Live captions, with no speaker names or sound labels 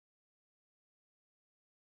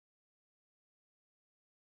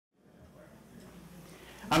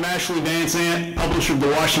I'm Ashley Van Sant, publisher of the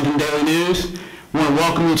Washington Daily News. I want to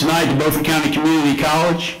welcome you tonight to Beaufort County Community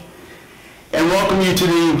College and welcome you to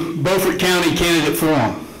the Beaufort County Candidate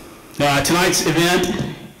Forum. Tonight's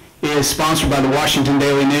event is sponsored by the Washington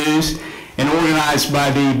Daily News and organized by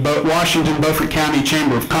the Washington Beaufort County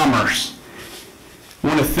Chamber of Commerce. I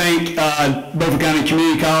want to thank Beaufort County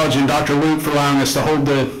Community College and Dr. Luke for allowing us to hold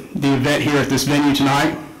the event here at this venue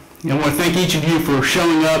tonight. And I want to thank each of you for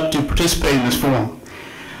showing up to participate in this forum.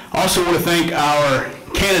 I also want to thank our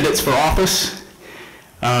candidates for office.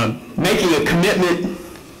 Making a commitment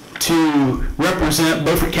to represent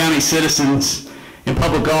Beaufort County citizens in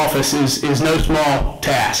public office is no small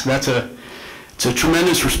task. It's a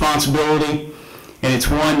tremendous responsibility, and it's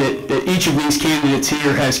one that each of these candidates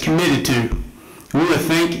here has committed to. We want to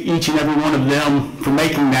thank each and every one of them for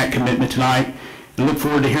making that commitment tonight, and look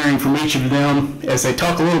forward to hearing from each of them as they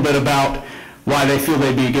talk a little bit about why they feel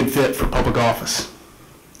they'd be a good fit for public office.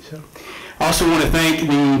 I also want to thank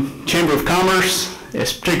the Chamber of Commerce,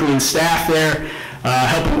 particularly the staff there,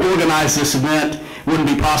 helping organize this event. It wouldn't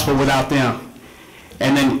be possible without them.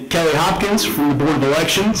 And then Kelly Hopkins from the Board of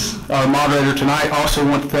Elections, our moderator tonight. Also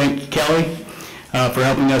want to thank Kelly for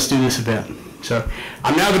helping us do this event. So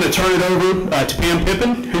I'm now going to turn it over to Pam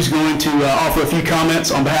Pippin, who's going to offer a few comments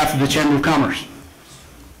on behalf of the Chamber of Commerce.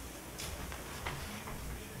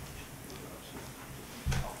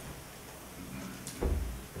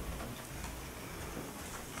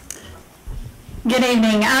 Good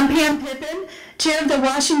evening. I'm Pam Pippin, Chair of the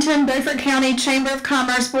Washington Beaufort County Chamber of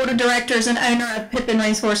Commerce Board of Directors and owner of Pippin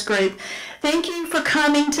Resource Group. Thank you for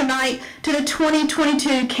coming tonight to the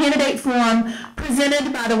 2022 Candidate Forum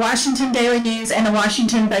presented by the Washington Daily News and the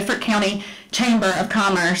Washington Beaufort County Chamber of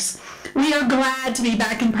Commerce. We are glad to be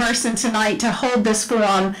back in person tonight to hold this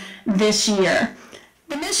forum this year.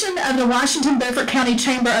 The mission of the Washington Beaufort County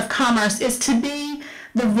Chamber of Commerce is to be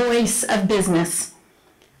the voice of business.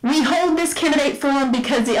 We hold this candidate forum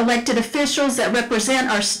because the elected officials that represent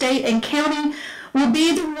our state and county will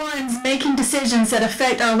be the ones making decisions that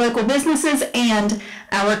affect our local businesses and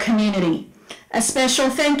our community. A special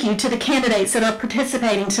thank you to the candidates that are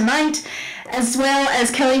participating tonight, as well as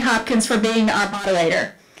Kelly Hopkins for being our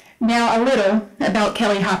moderator. Now a little about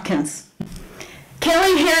Kelly Hopkins.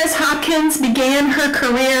 Kelly Harris Hopkins began her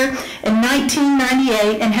career in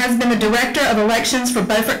 1998 and has been the Director of Elections for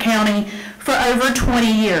Beaufort County for over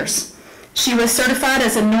 20 years. She was certified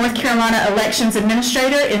as a North Carolina Elections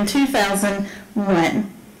Administrator in 2001.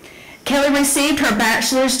 Kelly received her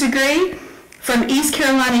bachelor's degree from East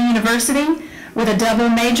Carolina University with a double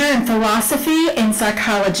major in philosophy and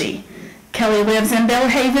psychology. Kelly lives in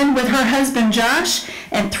Belhaven with her husband Josh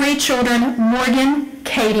and 3 children, Morgan,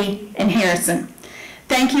 Katie, and Harrison.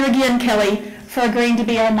 Thank you again, Kelly, for agreeing to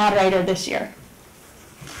be our moderator this year.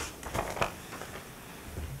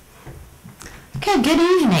 Okay, good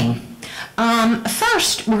evening.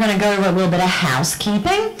 First, we're going to go over a little bit of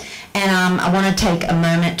housekeeping, and I want to take a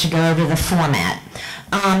moment to go over the format.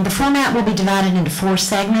 The format will be divided into 4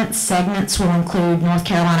 segments. Segments will include North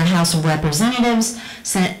Carolina House of Representatives,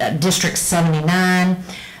 District 79,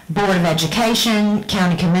 Board of Education,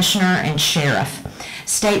 County Commissioner, and Sheriff.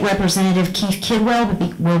 State Representative Keith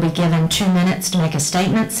Kidwell will be given 2 minutes to make a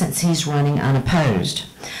statement since he's running unopposed.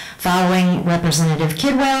 Following Representative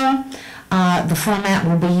Kidwell, the following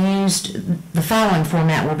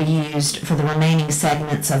format will be used for the remaining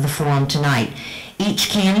segments of the forum tonight. Each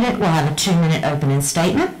candidate will have a 2-minute opening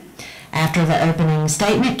statement. After the opening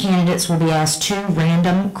statement, candidates will be asked 2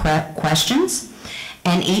 random questions,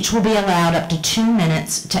 and each will be allowed up to 2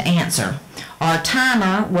 minutes to answer. Our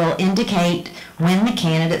timer will indicate when the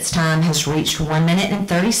candidate's time has reached 1 minute and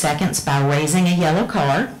 30 seconds by raising a yellow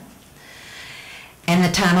card, and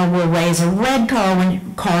the timer will raise a red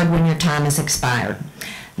card when your time has expired.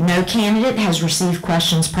 No candidate has received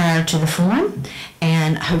questions prior to the forum,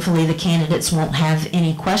 and hopefully the candidates won't have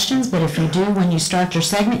any questions, but if you do when you start your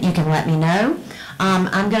segment, you can let me know.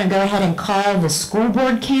 I'm going to go ahead and call the school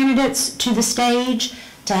board candidates to the stage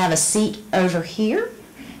to have a seat over here,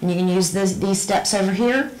 and you can use these steps over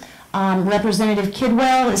here. Representative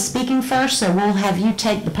Kidwell is speaking first, so we'll have you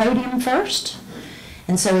take the podium first.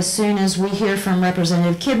 And so as soon as we hear from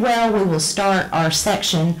Representative Kidwell, we will start our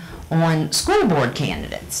section on school board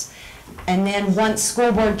candidates. And then once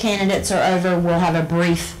school board candidates are over, we'll have a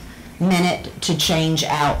brief minute to change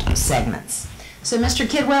out segments. So Mr.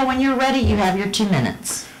 Kidwell, when you're ready, you have your 2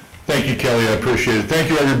 minutes. Thank you, Kelly. I appreciate it. Thank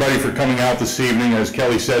you, everybody, for coming out this evening. As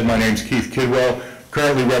Kelly said, my name's Keith Kidwell,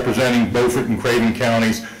 currently representing Beaufort and Craven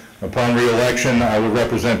counties. Upon re-election, I will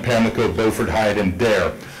represent Pamlico, Beaufort, Hyde, and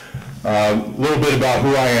Dare. A little bit about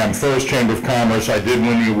who I am. First, Chamber of Commerce. I did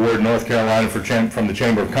win the award in North Carolina from the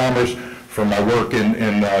Chamber of Commerce for my work in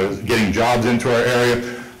getting jobs into our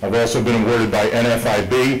area. I've also been awarded by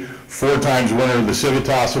NFIB, 4 times winner of the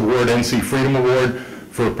Civitas Award, NC Freedom Award,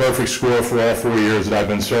 for a perfect score for all 4 years that I've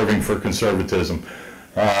been serving for conservatism.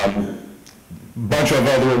 Bunch of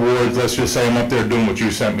other awards. Let's just say I'm up there doing what you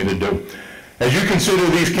sent me to do. As you consider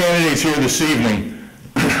these candidates here this evening,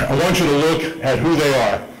 I want you to look at who they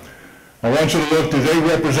are. I want you to look, do they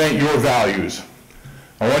represent your values?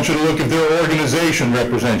 I want you to look if their organization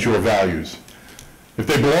represents your values. If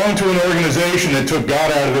they belong to an organization that took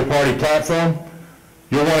God out of their party platform,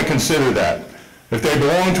 you'll want to consider that. If they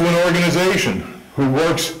belong to an organization who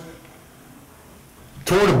works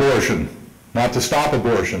toward abortion, not to stop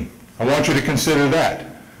abortion, I want you to consider that.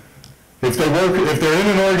 If they're in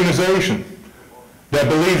an organization that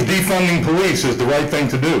believes defunding police is the right thing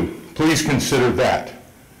to do, please consider that.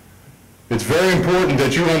 It's very important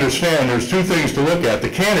that you understand there's 2 things to look at: the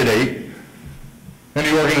candidate and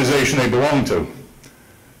the organization they belong to.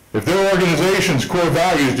 If their organization's core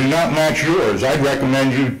values do not match yours, I'd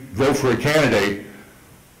recommend you vote for a candidate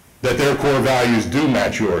that their core values do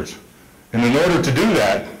match yours. And in order to do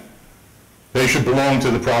that, they should belong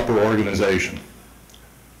to the proper organization.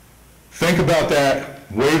 Think about that,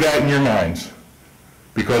 weigh that in your minds,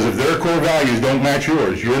 because if their core values don't match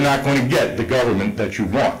yours, you're not going to get the government that you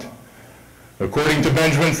want. According to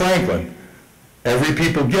Benjamin Franklin, every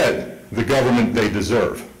people get the government they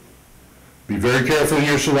deserve. Be very careful in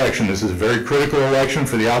your selection. This is a very critical election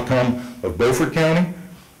for the outcome of Beaufort County,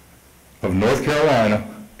 of North Carolina,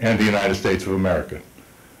 and the United States of America.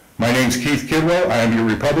 My name's Keith Kidwell. I am your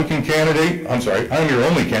Republican candidate. I'm sorry, I'm your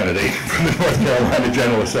only candidate for the North Carolina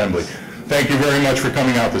General Assembly. Thank you very much for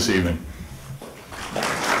coming out this evening.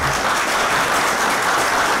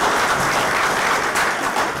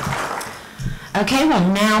 Okay, we'll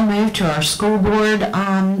now move to our school board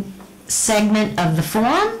segment of the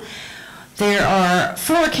forum. There are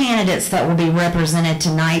 4 candidates that will be represented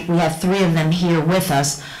tonight. We have 3 of them here with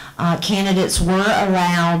us. Candidates were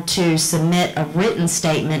allowed to submit a written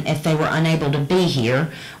statement if they were unable to be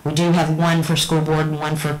here. We do have 1 for school board and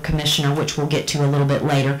 1 for commissioner, which we'll get to a little bit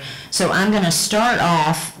later. So I'm going to start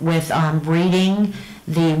off with reading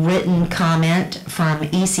the written comment from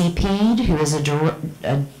E.C. Peed, who is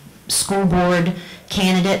a school board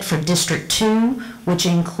candidate for District 2, which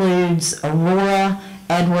includes Aurora,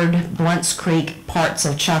 Edward, Blunts Creek, parts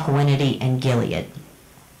of Chocowinity, and Gilead.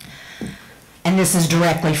 And this is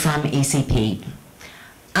directly from E.C. Peed.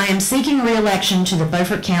 I am seeking re-election to the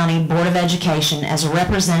Beaufort County Board of Education as a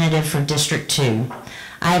representative for District 2.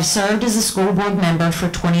 I have served as a school board member for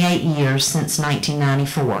 28 years since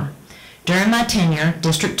 1994. During my tenure,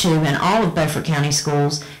 District 2 and all of Beaufort County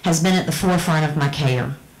schools has been at the forefront of my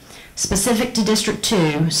care. Specific to District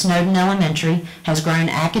 2, Snowden Elementary has grown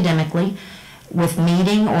academically with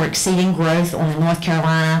meeting or exceeding growth on the North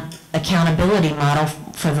Carolina accountability model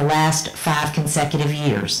for the last 5 consecutive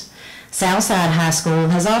years. Southside High School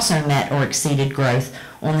has also met or exceeded growth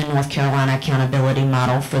on the North Carolina accountability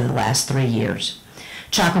model for the last 3 years.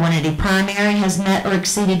 Chocowinity Primary has met or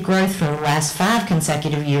exceeded growth for the last 5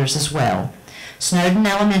 consecutive years as well. Snowden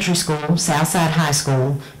Elementary School, Southside High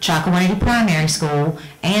School, Chocowinity Primary School,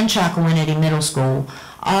 and Chocowinity Middle School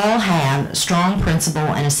all have strong principal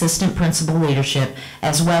and assistant principal leadership,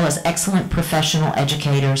 as well as excellent professional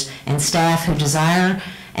educators and staff who desire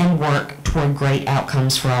and work toward great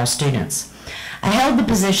outcomes for all students. I held the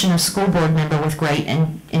position of school board member with great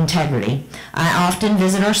integrity. I often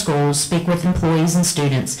visit our schools, speak with employees and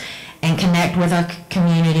students, and connect with our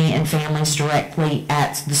community and families directly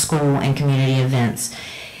at the school and community events.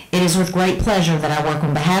 It is with great pleasure that I work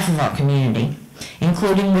on behalf of our community,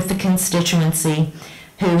 including with the constituency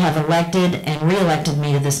who have elected and re-elected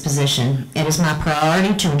me to this position. It is my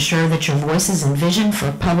priority to ensure that your voices and vision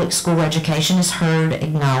for public school education is heard,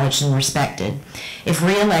 acknowledged, and respected. If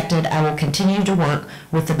re-elected, I will continue to work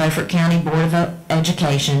with the Beaufort County Board of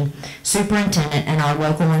Education, Superintendent, and our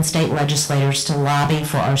local and state legislators to lobby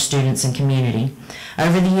for our students and community.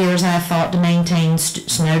 Over the years, I have fought to maintain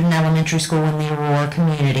Snowden Elementary School in the Aurora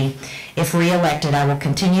community. If re-elected, I will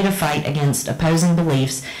continue to fight against opposing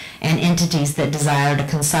beliefs and entities that desire to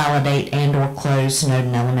consolidate and or close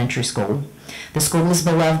Snowden Elementary School. The school is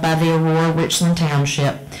beloved by the Aurora-Richland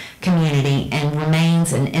Township community and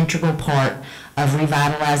remains an integral part of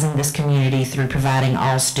revitalizing this community through providing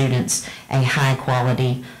all students a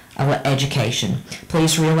high-quality education.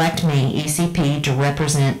 Please re-elect me, ECP, to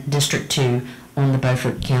represent District 2 on the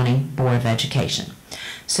Beaufort County Board of Education.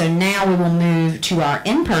 So now we will move to our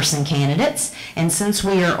in-person candidates, and since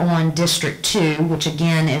we are on District 2, which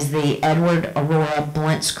again is the Edward, Aurora,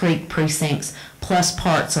 Blunts Creek precincts plus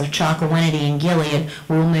parts of Chocowinity and Gilead,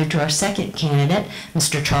 we will move to our second candidate,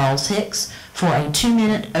 Mr. Charles Hicks, for a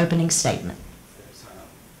 2-minute opening statement.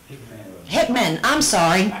 Hickman, I'm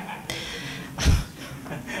sorry.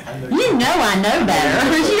 You know I know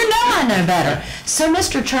better. You know I know better. So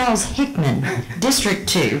Mr. Charles Hickman, District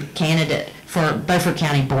 2 candidate for Beaufort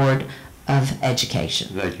County Board of Education.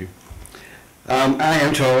 Thank you. I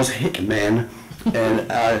am Charles Hickman,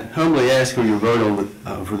 and I humbly ask for your vote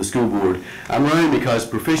on for the school board. I'm running because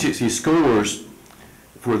proficiency scores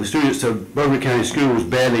for the students of Beaufort County Schools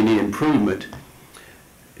badly need improvement.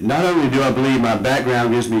 Not only do I believe my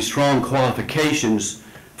background gives me strong qualifications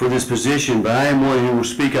for this position, but I am one who will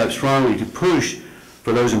speak up strongly to push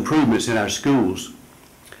for those improvements in our schools.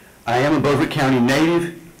 I am a Beaufort County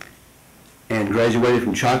native and graduated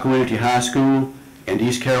from Chocowinity High School and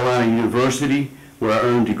East Carolina University, where I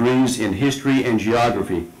earned degrees in history and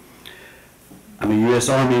geography. I'm a U.S.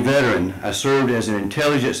 Army veteran. I served as an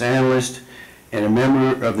intelligence analyst and a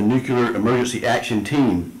member of the Nuclear Emergency Action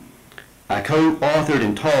Team. I co-authored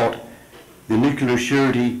and taught the Nuclear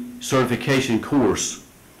Surety Certification course.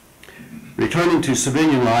 Returning to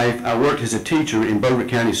civilian life, I worked as a teacher in Beaufort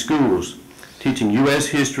County schools, teaching U.S.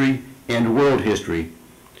 history and world history.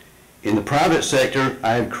 In the private sector,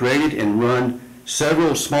 I have created and run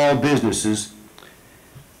several small businesses,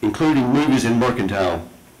 including Movies and Mercantile.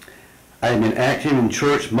 I have been active in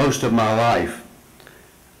church most of my life.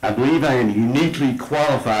 I believe I am uniquely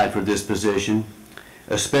qualified for this position,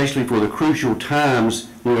 especially for the crucial times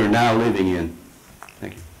we are now living in.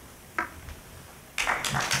 Thank you.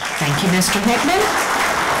 Thank you, Mr. Hickman.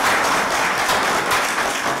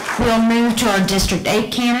 We'll move to our District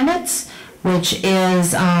 8 candidates, which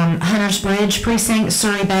is Hunters Bridge Precinct,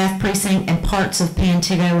 Surrey Bath Precinct, and parts of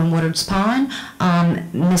Pantego and Woodard's Pond.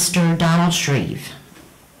 Mr. Donald Shreve.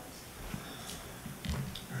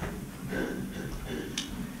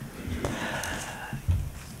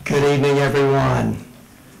 Good evening, everyone.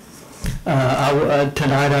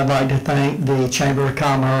 Tonight I'd like to thank the Chamber of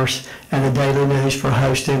Commerce and the Daily News for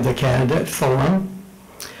hosting the candidate forum.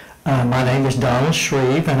 My name is Donald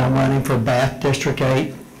Shreve, and I'm running for Bath District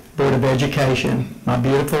 8 Board of Education. My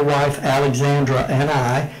beautiful wife Alexandra and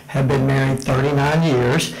I have been married 39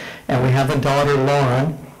 years, and we have a daughter,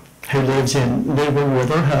 Lauren, who lives in Newbern with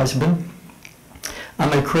her husband.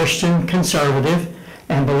 I'm a Christian conservative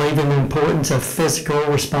and believe in the importance of fiscal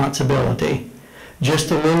responsibility.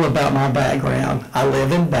 Just a little about my background. I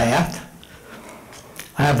live in Bath.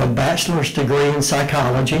 I have a bachelor's degree in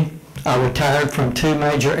psychology. I retired from 2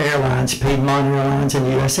 major airlines, Piedmont Airlines and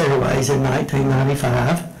U.S. Airways, in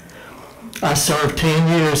 1995. I served 10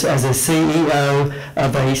 years as a CEO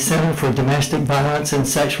of a Center for Domestic Violence and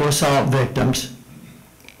Sexual Assault Victims,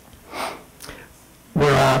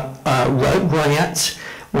 where I wrote grants.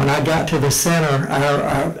 When I got to the center,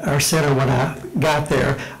 our center, when I got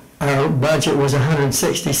there, our budget was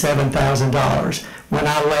 $167,000. When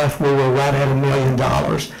I left, we were right at $1 million.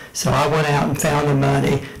 So I went out and found the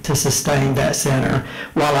money to sustain that center.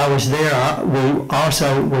 While I was there, we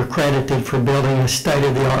also were credited for building a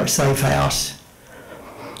state-of-the-art safe house.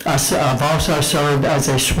 I've also served as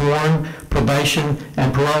a sworn probation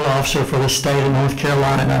and parole officer for the state of North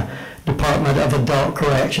Carolina Department of Adult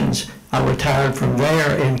Corrections. I retired from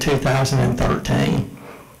there in 2013.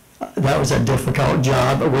 That was a difficult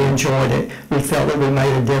job, but we enjoyed it. We felt that we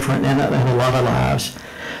made a difference in a lot of lives.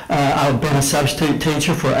 I've been a substitute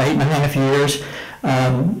teacher for 8.5 years.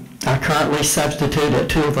 I currently substitute at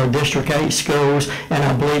 2 of our District 8 schools, and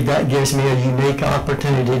I believe that gives me a unique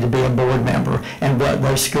opportunity to be a board member and what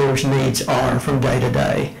those schools' needs are from day to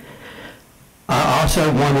day. I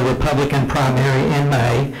also won the Republican primary in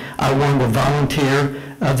May. I won the Volunteer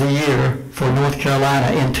of the Year for North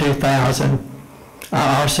Carolina in 2000.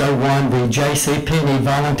 I also won the J.C. Penney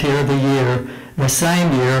Volunteer of the Year the same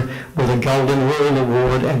year with a Golden Rule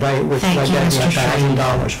Award, and they gave me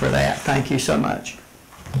 $1,000 for that. Thank you so much.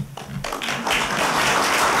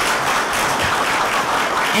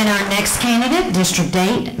 And our next candidate, District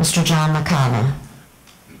 8, Mr. John McConnell.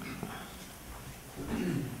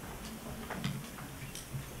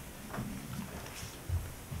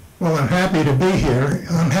 Well, I'm happy to be here.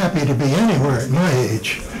 I'm happy to be anywhere at my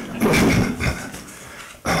age.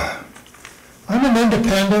 I'm an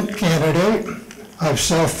independent candidate. I've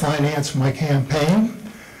self-financed my campaign.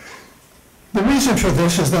 The reason for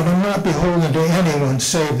this is that I'm not beholden to anyone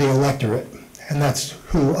save the electorate, and that's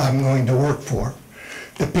who I'm going to work for,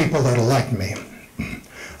 the people that elect me.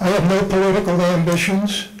 I have no political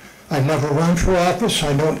ambitions. I never run for office.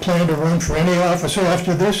 I don't plan to run for any office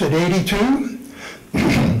after this at 82.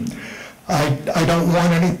 I don't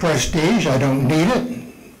want any prestige. I don't need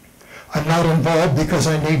it. I'm not involved because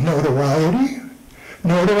I need notoriety,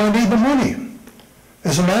 nor do I need the money.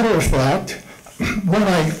 As a matter of fact, when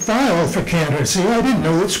I filed for candidacy, I didn't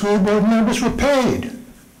know that school board members were paid.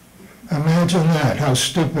 Imagine that. How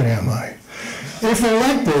stupid am I? If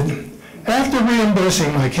elected, after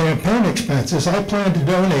reimbursing my campaign expenses, I plan to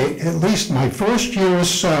donate at least my first year's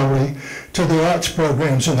salary to the arts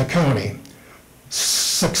programs in the county.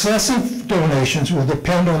 Successive donations will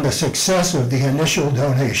depend on the success of the initial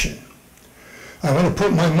donation. I want to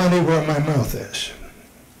put my money where my mouth is.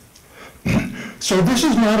 So this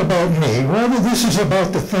is not about me. Rather, this is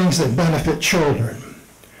about the things that benefit children.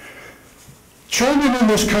 Children in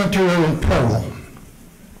this country are in peril.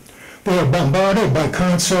 They are bombarded by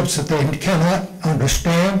concepts that they cannot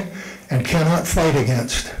understand and cannot fight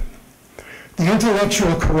against. The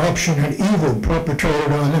intellectual corruption and evil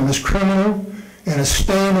perpetrated on them is criminal and a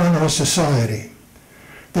stain on our society.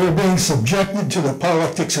 They're being subjected to the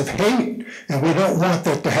politics of hate, and we don't want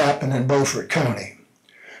that to happen in Beaufort County.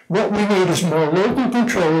 What we need is more local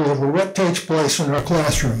control over what takes place in our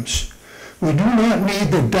classrooms. We do not need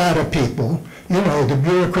the data people, you know, the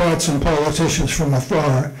bureaucrats and politicians from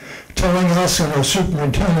afar, telling us and our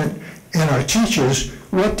superintendent and our teachers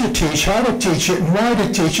what to teach, how to teach it, and why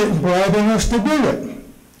to teach it, and bribing us to do it.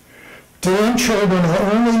 To them, children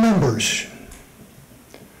are only numbers.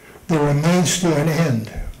 They're a means to an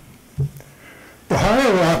end. The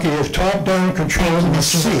hierarchy of top-down control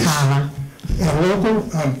must cease. And local,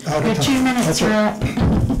 I'm out of Your time. 2 minutes are up.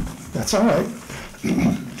 That's all right.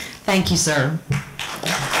 Thank you, sir.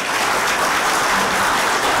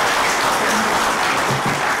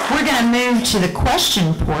 We're going to move to the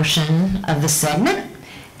question portion of the segment,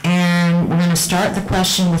 and we're going to start the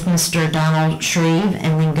question with Mr. Donald Shreve,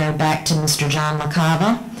 and then go back to Mr. John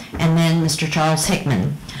LaCava, and then Mr. Charles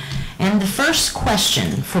Hickman. And the first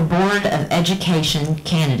question for Board of Education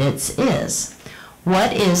candidates is,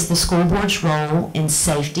 what is the school board's role in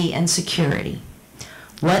safety and security?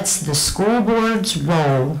 What's the school board's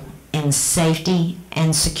role in safety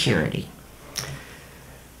and security?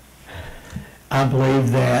 I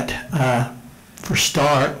believe that, for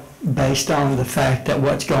start, based on the fact that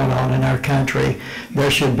what's going on in our country,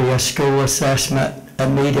 there should be a school assessment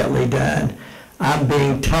immediately done. I'm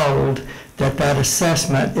being told that that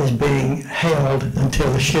assessment is being held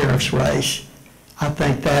until the sheriff's race. I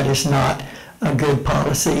think that is not a good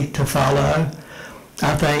policy to follow.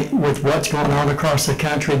 I think with what's going on across the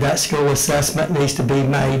country, that school assessment needs to be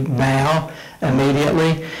made now,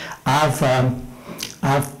 immediately. I've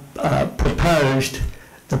proposed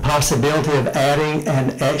the possibility of adding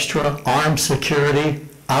an extra armed security.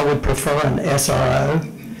 I would prefer an SRO,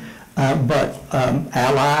 but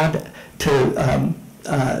allied to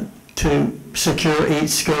secure each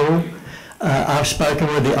school. I've spoken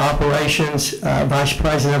with the operations, vice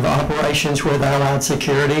president of operations with Allied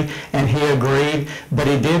Security, and he agreed, but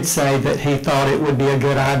he did say that he thought it would be a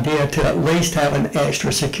good idea to at least have an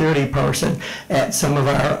extra security person at some of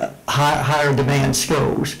our higher demand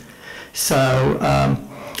schools. So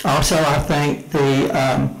also I think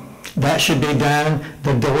that should be done.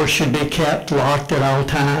 The doors should be kept locked at all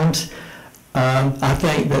times. I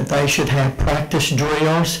think that they should have practice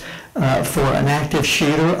drills for an active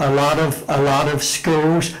shooter. A lot of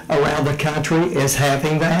schools around the country is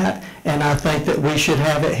having that, and I think that we should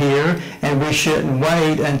have it here, and we shouldn't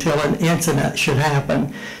wait until an incident should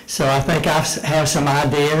happen. So I think I have some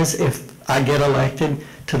ideas, if I get elected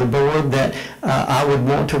to the board, that I would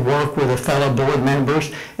want to work with the fellow board members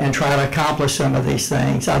and try to accomplish some of these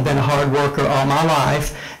things. I've been a hard worker all my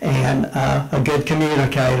life and a good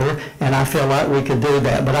communicator, and I feel like we could do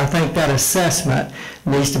that. But I think that assessment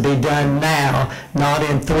needs to be done now, not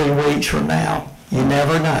in 3 weeks from now. You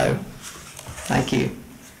never know. Thank you.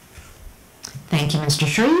 Thank you, Mr.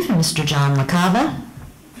 Shreve. And Mr. John LaCava.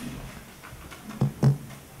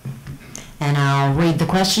 And I'll read the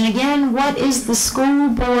question again. What is the school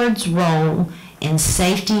board's role in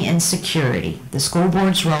safety and security? The school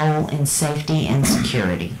board's role in safety and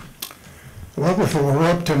security. Well, if it were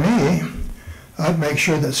up to me, I'd make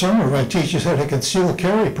sure that some of our teachers had a concealed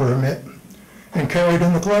carry permit and carried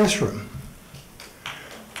in the classroom.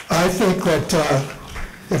 I think that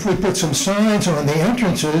if we put some signs on the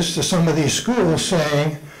entrances to some of these schools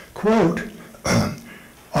saying, quote,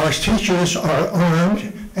 our teachers are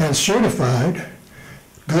armed and certified,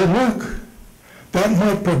 good luck. That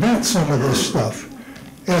might prevent some of this stuff.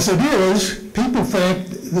 As it is, people think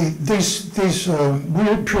these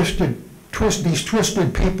weird,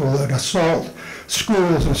 twisted people that assault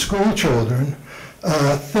schools and school children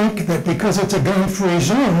think that because it's a gun-free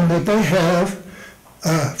zone that they have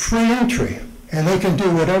free entry and they can do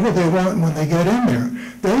whatever they want when they get in there.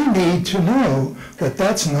 They need to know that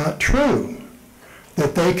that's not true,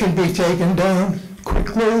 that they can be taken down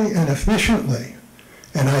quickly and efficiently.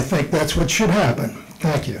 And I think that's what should happen.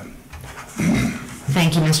 Thank you.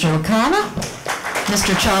 Thank you, Mr. LaCava.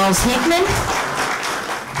 Mr. Charles Hickman.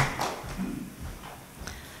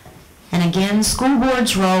 And again, school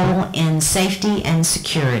board's role in safety and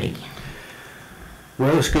security.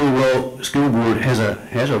 Well, the school board has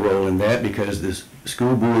a role in that because the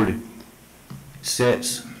school board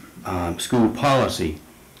sets school policy.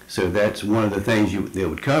 So that's one of the things they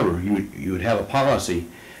would cover. You would have a policy.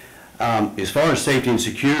 As far as safety and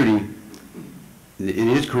security, it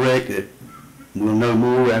is correct that we'll know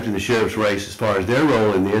more after the sheriff's race as far as their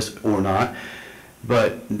role in this or not,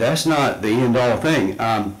 but that's not the end-all thing.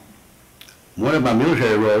 One of my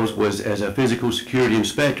military roles was as a physical security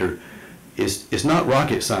inspector. It's not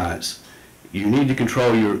rocket science. You need to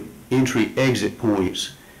control your entry-exit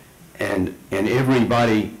points, and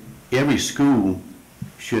every school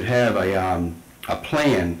should have a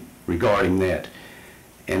plan regarding that.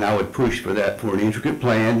 And I would push for that, for an intricate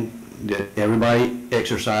plan that everybody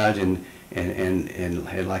exercised and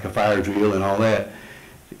had like a fire drill and all that,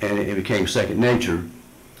 and it became second nature.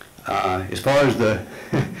 As far as the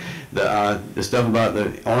stuff about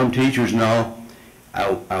the armed teachers and all,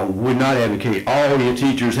 I would not advocate all your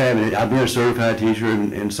teachers having it. I've been a certified teacher,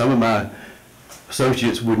 and some of my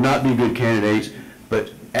associates would not be good candidates,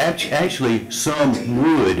 but actually some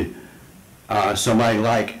would. Somebody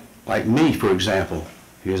like me, for example,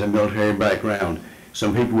 who has a military background,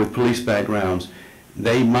 some people with police backgrounds,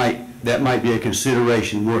 that might be a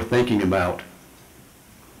consideration worth thinking about.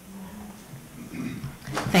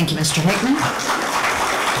 Thank you, Mr. Hickman.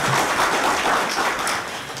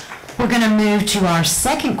 We're going to move to our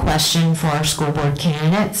second question for our school board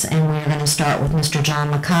candidates, and we're going to start with Mr.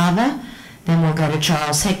 John LaCava, then we'll go to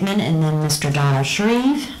Charles Hickman, and then Mr. Donald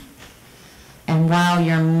Shreve. And while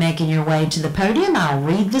you're making your way to the podium, I'll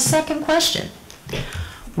read the second question.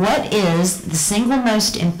 What is the single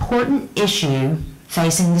most important issue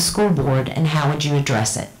facing the school board, and how would you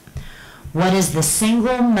address it? What is the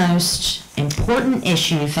single most important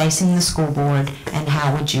issue facing the school board, and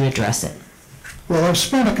how would you address it? Well, I've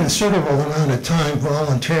spent a considerable amount of time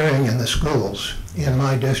volunteering in the schools in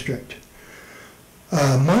my district.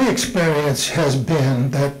 My experience has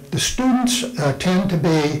been that the students tend to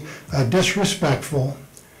be disrespectful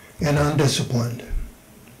and undisciplined.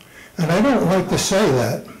 And I don't like to say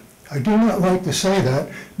that. I do not like to say that,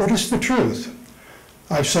 but it's the truth.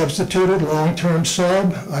 I've substituted long-term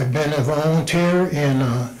sub. I've been a volunteer in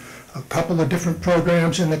a couple of different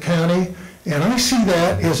programs in the county, and I see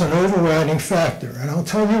that as an overriding factor, and I'll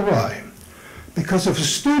tell you why. Because if a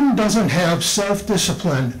student doesn't have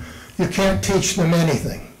self-discipline, you can't teach them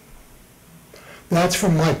anything. That's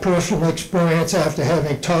from my personal experience after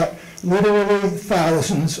having taught literally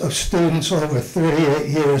thousands of students over 38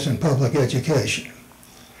 years in public education.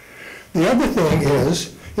 The other thing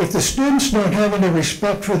is, if the students don't have any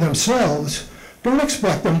respect for themselves, don't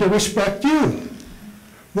expect them to respect you.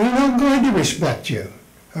 They're not going to respect you,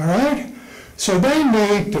 all right? So we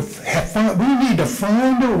need to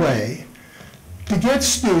find a way to get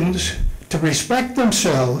students to respect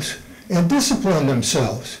themselves and discipline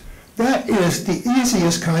themselves. That is the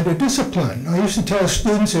easiest kind of discipline. I used to tell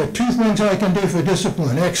students there are two things I can do for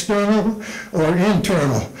discipline, external or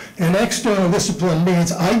internal. And external discipline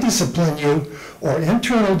means I discipline you, or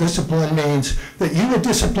internal discipline means that you would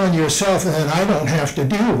discipline yourself and then I don't have to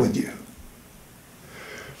deal with you.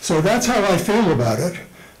 So that's how I feel about it.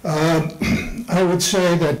 I would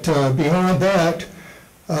say that beyond that,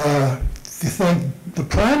 the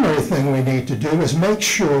primary thing we need to do is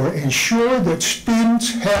ensure that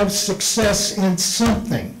students have success in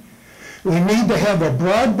something. We need to have a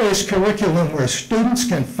broad-based curriculum where students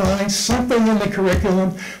can find something in the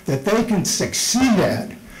curriculum that they can succeed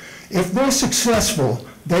at. If they're successful,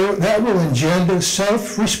 that will engender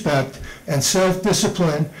self-respect and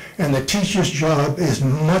self-discipline, and the teacher's job is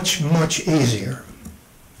much, much easier.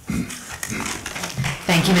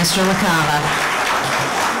 Thank you, Mr. LaCava.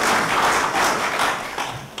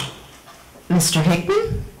 Mr.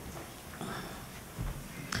 Hickman?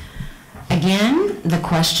 Again, the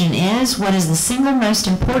question is, what is the single most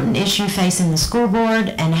important issue facing the school board,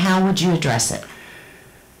 and how would you address it?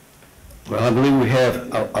 Well, I believe we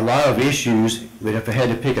have a lot of issues, but if I had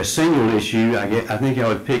to pick a single issue, I think I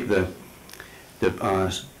would pick the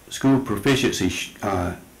school proficiency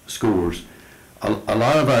scores. A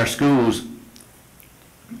lot of our schools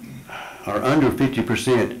are under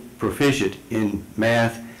 50% proficient in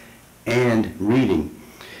math and reading,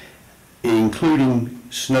 including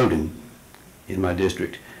Snowden in my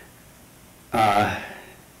district.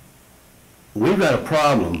 We've got a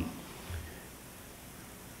problem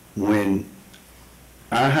when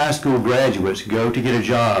our high school graduates go to get a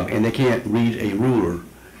job and they can't read a ruler.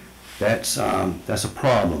 That's a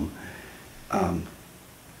problem.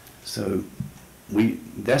 So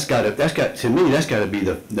that's got to be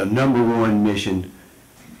the number one mission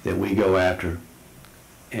that we go after,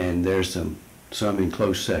 and there's some in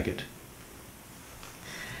close second.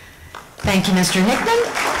 Thank you, Mr. Hickman.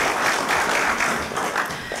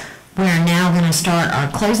 We're now going to start our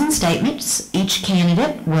closing statements. Each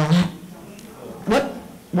candidate will have...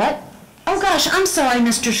 What? Oh gosh, I'm sorry,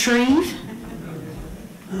 Mr. Shreve.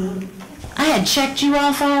 I had checked you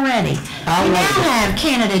off already. We now have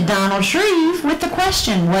candidate Donald Shreve with the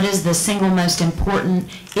question, what is the single most important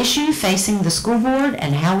issue facing the school board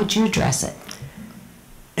and how would you address it?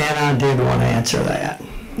 And I did want to answer that.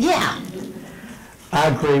 Yeah. I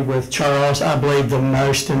agree with Charles. I believe the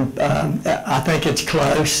most, I think it's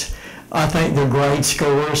close. I think the grade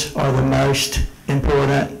scores are the most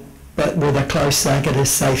important, but with a close second is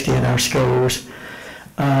safety in our schools.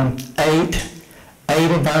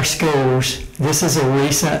 Eight of our schools, this is a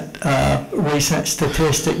recent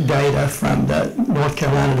statistic data from the North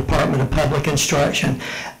Carolina Department of Public Instruction.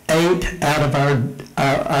 8 out of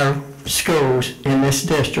our schools in this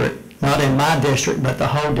district, not in my district, but the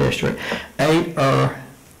whole district, 8 are,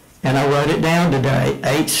 and I wrote it down today,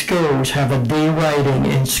 8 schools have a D rating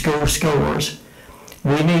in school scores.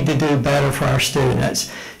 We need to do better for our students.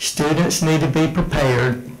 Students need to be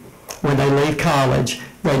prepared when they leave college.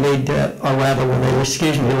 They need to, or rather when they,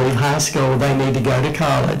 leave high school, they need to go to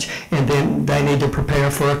college, and then they need to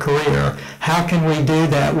prepare for a career. How can we do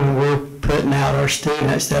that when we're putting out our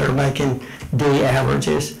students that are making D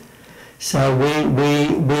averages? So we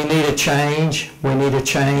need a change. We need a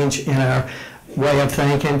change in our way of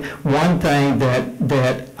thinking. One thing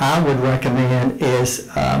that I would recommend is,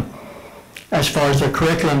 as far as the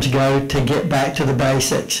curriculums go, to get back to the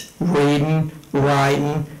basics: reading,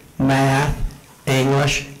 writing, math,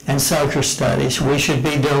 English, and social studies. We should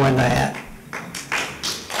be doing that.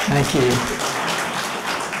 Thank you.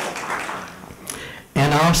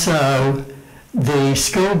 And also, the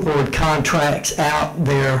school board contracts out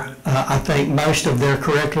their, I think, most of their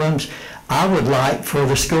curriculums. I would like for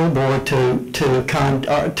the school board to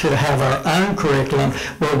have our own curriculum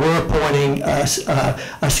where we're appointing a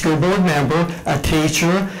school board member, a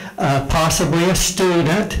teacher, possibly a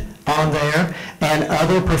student on there, and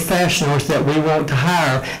other professionals that we want to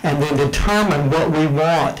hire, and then determine what we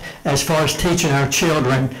want as far as teaching our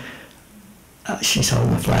children. She's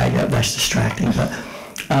holding the flag up, that's distracting, but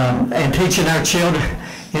and teaching our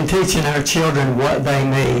children what they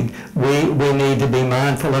need. We need to be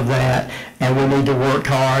mindful of that, and we need to work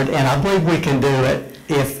hard, and I believe we can do it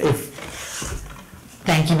if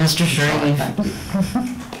Thank you, Mr. Shreve.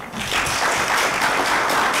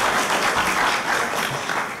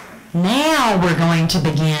 Now we're going to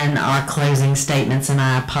begin our closing statements, and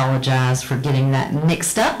I apologize for getting that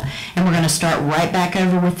mixed up. And we're going to start right back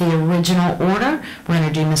over with the original order. We're going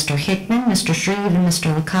to do Mr. Hickman, Mr. Shreve, and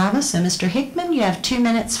Mr. LaCava. So, Mr. Hickman, you have 2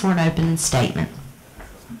 minutes for an opening statement.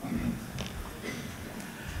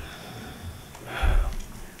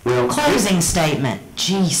 Well, Closing statement.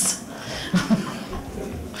 Jeez.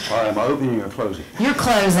 All right, am I opening or closing? You're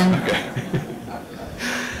closing.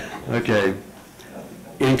 Okay.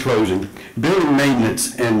 In closing, building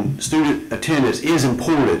maintenance and student attendance is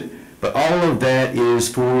important, but all of that is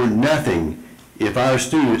for nothing if our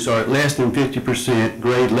students are at less than 50%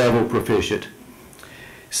 grade level proficient.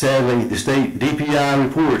 Sadly, the state DPI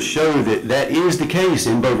reports show that that is the case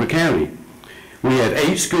in Beaufort County. We have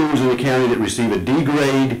 8 schools in the county that receive a D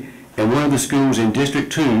grade, and one of the schools in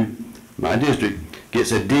District 2, my district,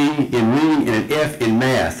 gets a D in reading and an F in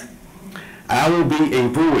math. I will be a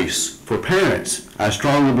voice for parents. I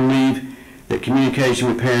strongly believe that communication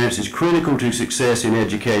with parents is critical to success in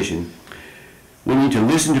education. We need to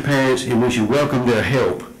listen to parents, and we should welcome their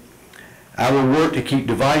help. I will work to keep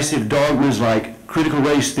divisive dogmas like critical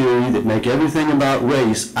race theory that make everything about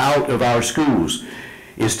race out of our schools.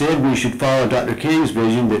 Instead, we should follow Dr. King's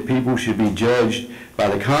vision that people should be judged by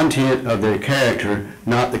the content of their character,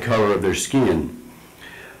 not the color of their skin.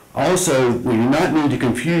 Also, we do not need to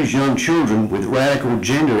confuse young children with radical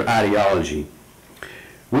gender ideology.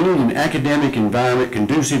 We need an academic environment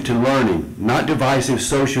conducive to learning, not divisive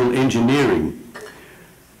social engineering.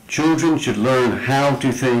 Children should learn how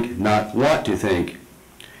to think, not what to think.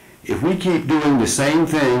 If we keep doing the same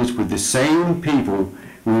things with the same people,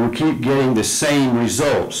 we will keep getting the same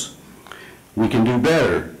results. We can do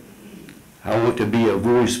better. I want to be a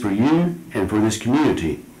voice for you and for this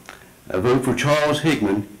community. A vote for Charles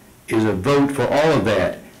Hickman is a vote for all of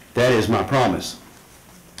that. That is my promise.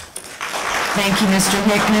 Thank you, Mr.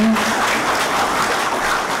 Hickman.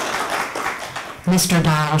 Mr.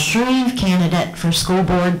 Donald Shreve, candidate for School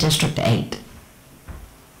Board District 8.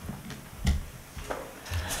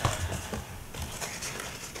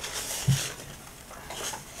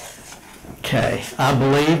 Okay, I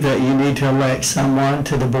believe that you need to elect someone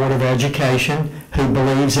to the Board of Education who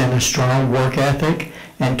believes in a strong work ethic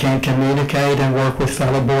and can communicate and work with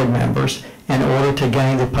fellow board members in order to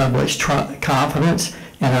gain the public's confidence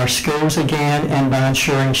in our schools again and by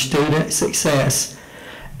ensuring student success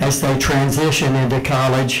as they transition into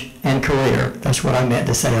college and career. That's what I meant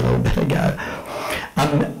to say a little bit ago.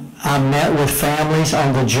 I met with families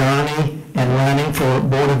on the journey and running for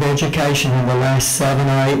Board of Education in the last 7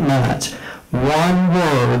 or 8 months. One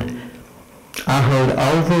word I heard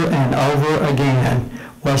over and over again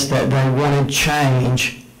was that they wanted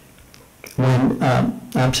change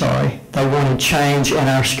they wanted change in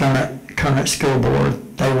our current school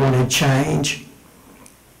board. They wanted change.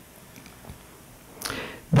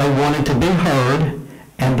 They wanted to be heard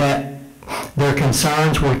and that their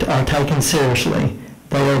concerns are taken seriously.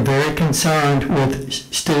 They are very concerned with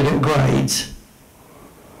student grades.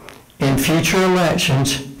 In future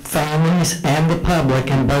elections, families and the public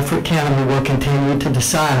in Beaufort County will continue to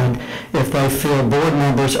decide if they feel board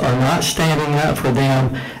members are not standing up for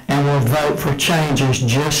them and will vote for changes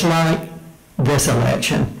just like this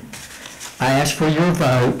election. I ask for your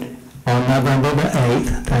vote on November the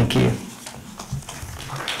 8th. Thank you.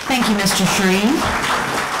 Thank you, Mr. Shreve.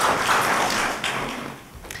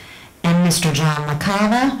 And Mr. John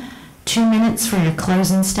LaCava, 2 minutes for your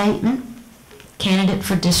closing statement. Candidate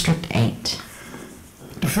for District 8.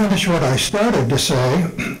 To finish what I started to say,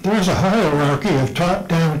 there's a hierarchy of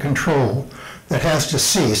top-down control that has to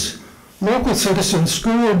cease. Local citizens,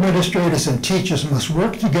 school administrators, and teachers must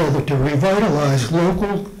work together to revitalize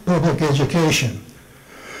local public education.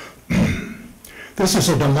 This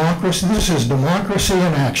is democracy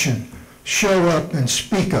in action. Show up and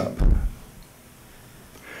speak up.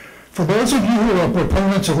 For those of you who are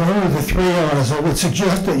proponents of only the 3 R's, I would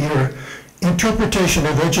suggest that your interpretation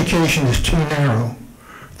of education is too narrow.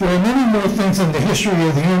 There are many more things in the history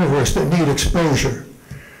of the universe that need exposure.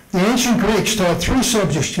 The ancient Greeks taught 3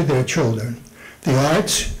 subjects to their children: the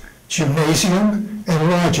arts, gymnasium, and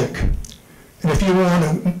logic. And if you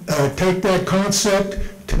want to take that concept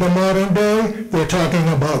to the modern day, they're talking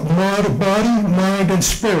about body, mind, and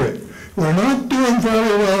spirit. We're not doing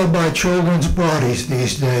very well by children's bodies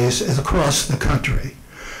these days across the country.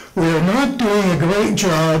 We're not doing a great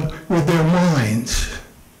job with their minds.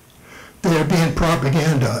 They're being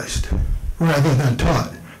propagandized rather than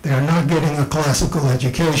taught. They are not getting a classical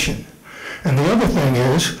education. And the other thing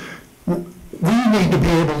is, we need to be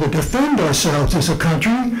able to defend ourselves as a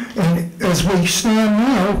country, and as we stand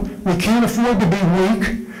now, we can't afford to be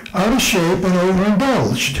weak, out of shape, and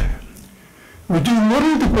overindulged. We do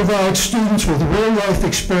little to provide students with real-life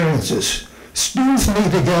experiences. Students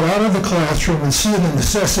need to get out of the classroom and see the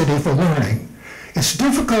necessity for learning. It's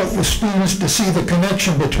difficult for students to see the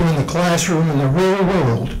connection between the classroom and the real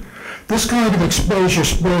world. This kind of exposure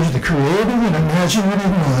spurs the creative and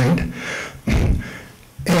imaginative mind,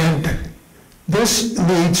 and this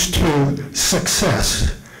leads to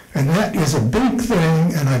success. And that is a big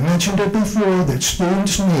thing, and I mentioned it before, that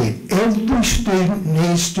students need. Every student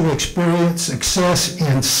needs to experience success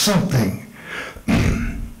in something.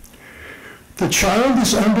 The child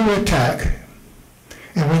is under attack,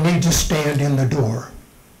 and we need to stand in the door.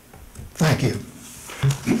 Thank you.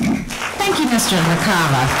 Thank you, Mr.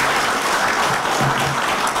 LaCava.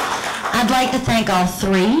 I'd like to thank all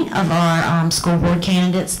 3 of our school board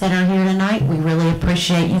candidates that are here tonight. We really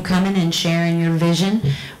appreciate you coming and sharing your vision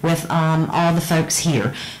with all the folks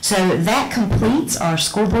here. So that completes our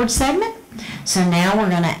school board segment. So now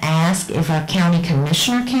we're going to ask if our county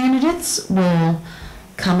commissioner candidates will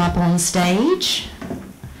come up on stage.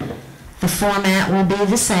 The format will be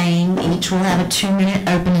the same. Each will have a 2-minute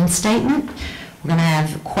opening statement. We're going to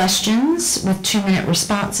have questions with 2-minute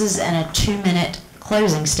responses and a 2-minute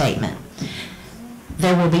closing statement.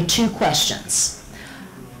 There will be 2 questions.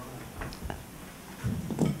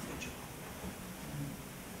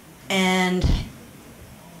 And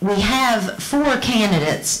we have 4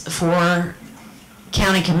 candidates for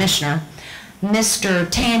county commissioner. Mr.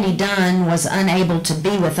 Tandy Dunn was unable to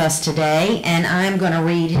be with us today, and I'm going to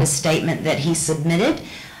read his statement that he submitted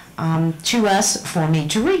to us for me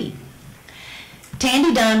to read.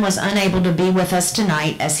 Tandy Dunn was unable to be with us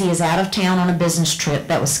tonight as he is out of town on a business trip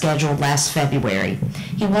that was scheduled last February.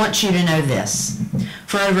 He wants you to know this.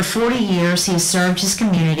 For over 40 years, he has served his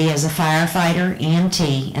community as a firefighter,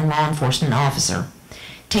 EMT, and law enforcement officer.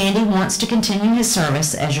 Tandy wants to continue his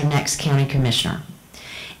service as your next county commissioner.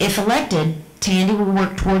 If elected, Tandy will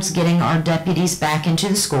work towards getting our deputies back into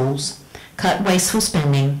the schools, cut wasteful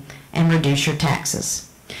spending, and reduce your taxes.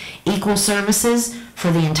 Equal services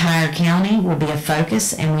for the entire county will be a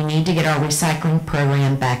focus, and we need to get our recycling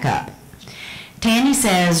program back up. Tandy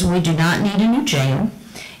says we do not need a new jail.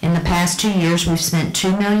 In the past 2 years, we've spent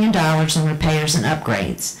 $2 million in repairs and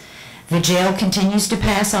upgrades. The jail continues to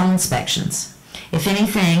pass all inspections. If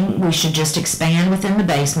anything, we should just expand within the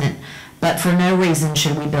basement, but for no reason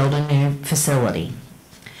should we build a new facility.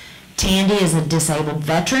 Tandy is a disabled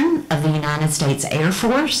veteran of the United States Air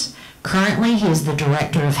Force. Currently, he is the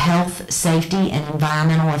Director of Health, Safety, and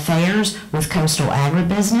Environmental Affairs with Coastal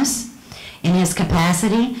Agribusiness. In his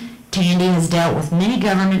capacity, Tandy has dealt with many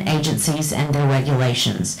government agencies and their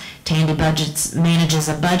regulations. Tandy manages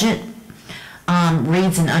a budget,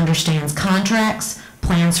 reads and understands contracts,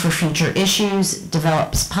 plans for future issues,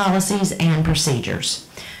 develops policies and procedures.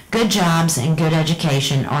 Good jobs and good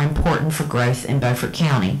education are important for growth in Beaufort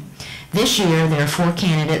County. This year, there are 4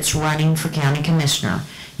 candidates running for county commissioner.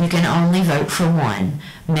 You can only vote for one.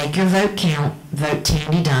 Make your vote count. Vote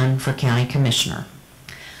Tandy Dunn for county commissioner.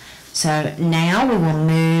 So now we will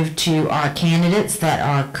move to our candidates that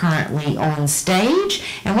are currently on stage.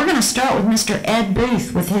 And we're going to start with Mr. Ed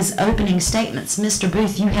Booth with his opening statements. Mr.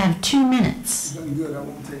 Booth, you have 2 minutes. Good, I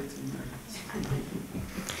won't take 2 minutes.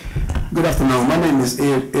 Good afternoon. My name is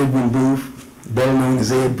Edwin Booth, better known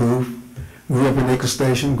as Ed Booth. Grew up in Acre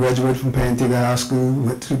Station, graduated from Pantigga High School,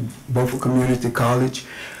 went to Beaufort Community College,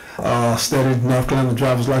 studied North Carolina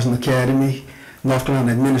Driver's License Academy, North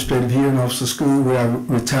Carolina Administrative Hearing Officer School, where I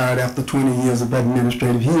retired after 20 years of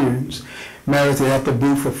administrative hearings. Married to Ethel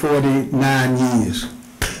Booth for 49 years.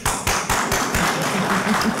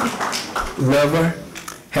 Love her,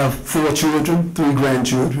 have 4 children, 3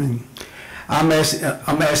 grandchildren. I'm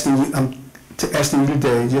asking you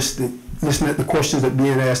today just to listen at the questions that are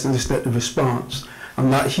being asked and listen at the response.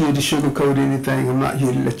 I'm not here to sugarcoat anything. I'm not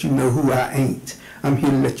here to let you know who I ain't. I'm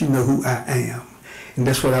here to let you know who I am. And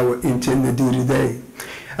that's what I would intend to do today.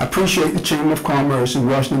 I appreciate the Chamber of Commerce and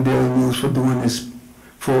Washington Daily News for doing this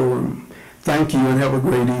forum. Thank you and have a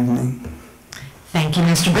great evening. Thank you,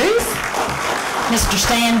 Mr. Booth. Mr.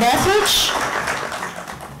 Stan Deathridge.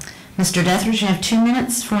 Mr. Deathridge, you have 2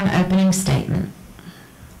 minutes for an opening statement.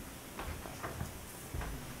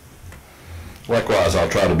 Likewise, I'll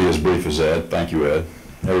try to be as brief as Ed. Thank you, Ed.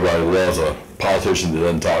 Everybody loves a politician that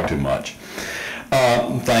doesn't talk too much.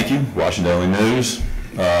 Thank you, Washington Daily News,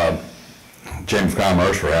 Chamber of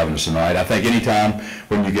Commerce for having us tonight. I think anytime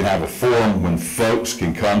when you can have a forum when folks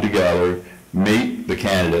can come together, meet the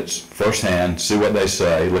candidates firsthand, see what they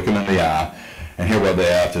say, look them in the eye, and hear what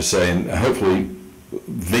they have to say, and hopefully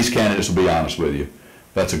these candidates will be honest with you.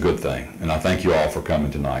 That's a good thing, and I thank you all for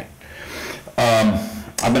coming tonight.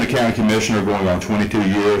 I've been a county commissioner going on 22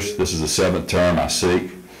 years. This is the 7th term I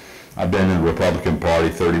seek. I've been in the Republican Party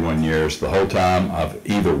 31 years. The whole time I've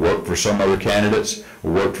either worked for some other candidates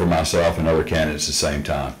or worked for myself and other candidates at the same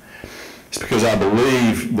time. It's because I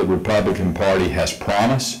believe the Republican Party has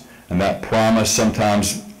promise, and that promise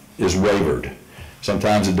sometimes is wavered.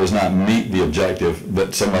 Sometimes it does not meet the objective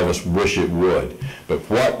that some of us wish it would. But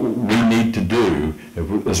what we need to do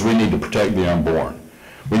is we need to protect the unborn.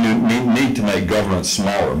 We need to make government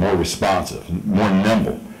smaller, more responsive, more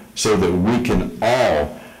nimble, so that we can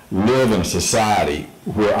all live in a society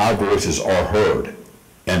where our voices are heard,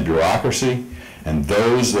 and bureaucracy and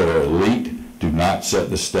those that are elite do not set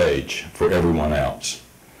the stage for everyone else.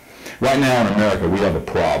 Right now in America, we have a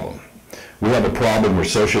problem. We have a problem where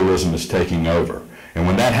socialism is taking over. And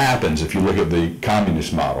when that happens, if you look at the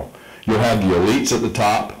communist model, you'll have the elites at the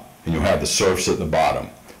top and you'll have the serfs at the bottom.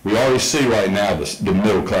 We already see right now the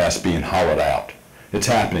middle class being hollowed out. It's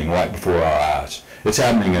happening right before our eyes. It's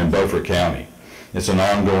happening in Beaufort County. It's an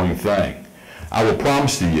ongoing thing. I will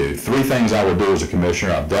promise to you 3 things I will do as a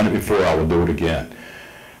commissioner. I've done it before, I will do it again.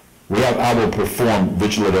 I will perform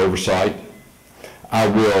vigilant oversight. I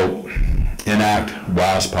will enact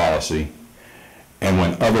wise policy. And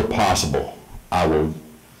whenever possible, I will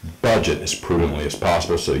budget as prudently as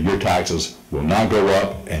possible so your taxes will not go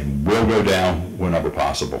up and will go down whenever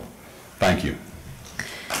possible. Thank you.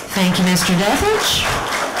 Thank you, Mr. Deathridge.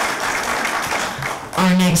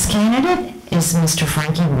 Our next candidate is Mr.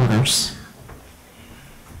 Frankie Waters.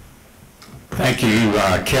 Thank you,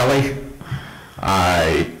 Kelly.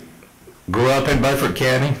 I grew up in Beaufort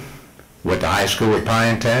County, Went to high school at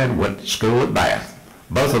Pinetown, went to school at Bath.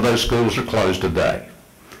 Both of those schools are closed today.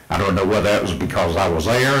 I don't know whether that was because I was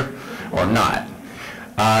there or not.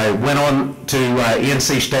 I went on to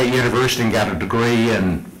NC State University and got a degree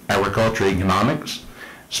in agriculture economics.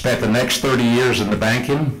 Spent the next 30 years in the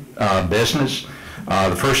banking business.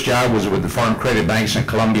 The first job was with the Farm Credit Banks in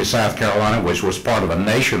Columbia, South Carolina, which was part of a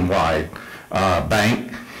nationwide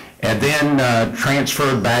bank. And then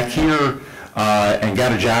transferred back here and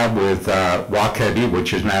got a job with Wachovia,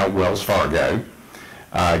 which is now Wells Fargo.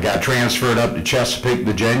 Got transferred up to Chesapeake,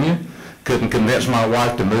 Virginia. Couldn't convince my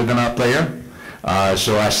wife to moving up there.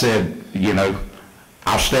 So I said, you know,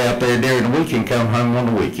 I'll stay up there during the week and come home on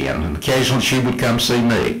the weekend. And occasionally she would come see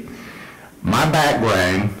me. My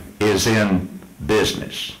background is in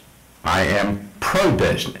business. I am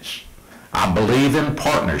pro-business. I believe in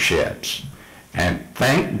partnerships. And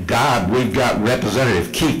thank God we've got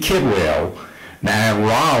Representative Keith Kidwell now in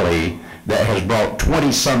Raleigh that has brought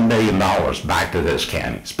 $20-some million back to this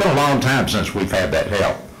county. It's been a long time since we've had that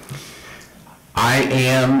help.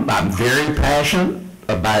 I'm very passionate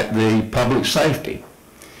about the public safety.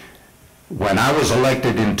 When I was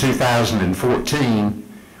elected in 2014,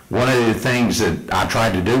 one of the things that I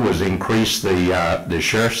tried to do was increase the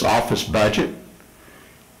sheriff's office budget,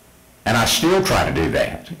 and I still try to do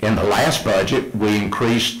that. In the last budget, we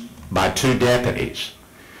increased by 2 deputies.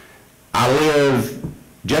 I live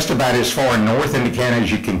just about as far north in the county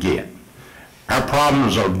as you can get. Our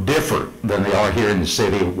problems are different than they are here in the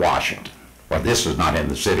city of Washington. Well, this is not in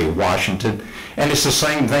the city of Washington, and it's the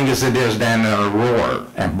same thing as it is down in Aurora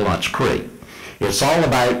and Blunt's Creek. It's all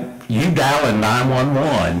about you dialing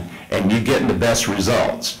 911 and you getting the best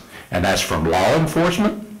results. And that's from law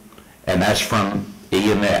enforcement, and that's from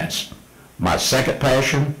EMS. My second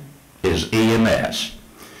passion is EMS.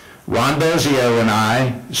 Ron Dozio and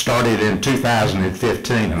I started in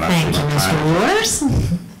 2015. And Thank you, Mr. Waters.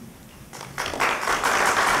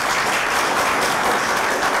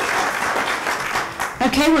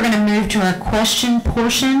 Okay, we're going to move to our question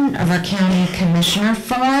portion of our County Commissioner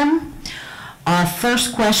Forum. Our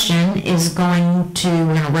first question is we're going to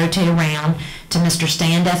rotate around to Mr.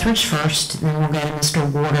 Stan Deathridge first, then we'll go to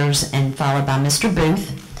Mr. Waters and followed by Mr.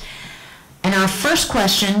 Booth. And our first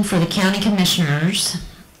question for the County Commissioners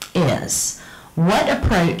is, what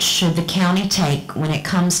approach should the county take when it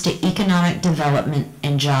comes to economic development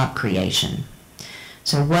and job creation?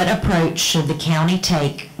 So what approach should the county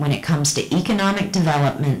take when it comes to economic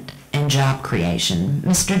development and job creation?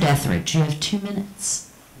 Mr. Deathridge, you have 2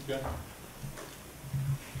 minutes. Okay.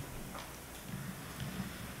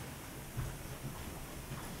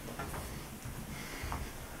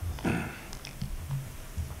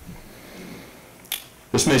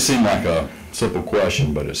 This may seem like a simple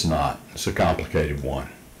question, but it's not. It's a complicated one.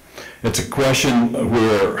 It's a question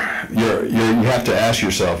where you have to ask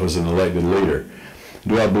yourself as an elected leader,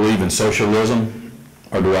 do I believe in socialism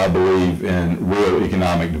or do I believe in real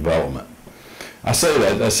economic development? I say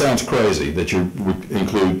that sounds crazy that you would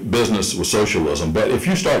include business with socialism, but if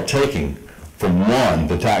you start taking from one,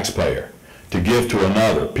 the taxpayer, to give to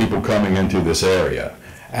another, people coming into this area,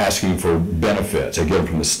 asking for benefits. They get them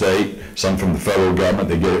from the state, some from the federal government,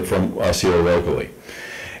 they get it from us here locally.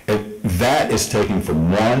 That is taking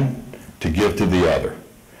from one to give to the other.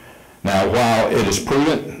 Now, while it is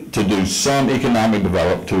prudent to do some economic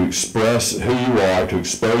development, to express who you are, to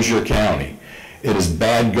expose your county, it is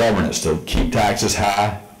bad governance to keep taxes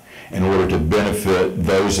high in order to benefit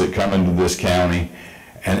those that come into this county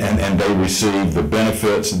and they receive the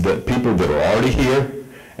benefits that people that are already here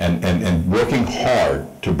and working hard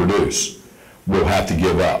to produce will have to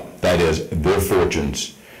give up. That is, their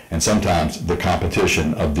fortunes and sometimes the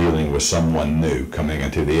competition of dealing with someone new coming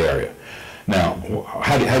into the area. Now,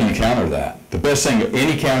 how do you counter that? The best thing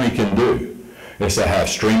any county can do is to have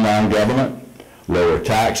streamlined government, lower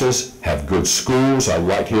taxes, have good schools. I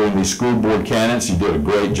like hearing these school board candidates. You did a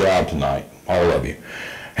great job tonight, all of you.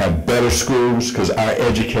 Have better schools, because our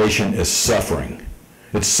education is suffering.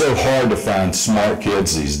 It's so hard to find smart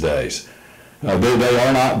kids these days. They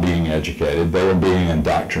are not being educated, they are being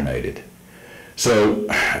indoctrinated. So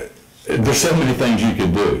there's so many things you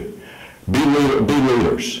can do. Be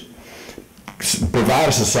leaders. Provide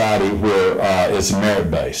a society where it's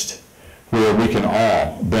merit-based, where we can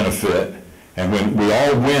all benefit, and when we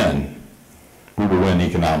all win, we will win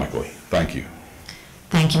economically. Thank you.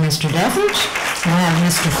 Thank you, Mr. Deathridge. We'll have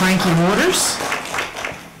Mr. Frankie Waters.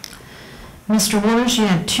 Mr. Waters, you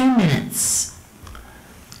have 2 minutes.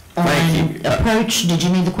 Thank you. Approach, did you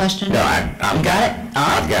need the question? No, I've got it.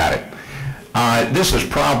 I've got it. This is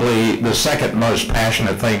probably the second most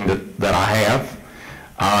passionate thing that I have.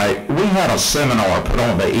 We had a seminar put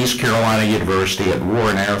on by East Carolina University at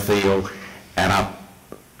Warren Airfield, and I'm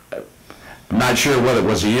not sure whether it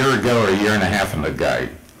was a year ago or a year and a half ago.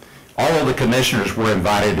 All of the commissioners were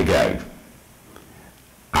invited to go.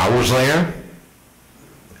 I was there,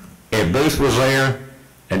 Ed Booth was there,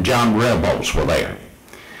 and John Rebholz were there.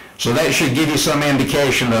 So that should give you some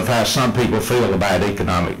indication of how some people feel about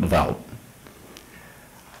economic development.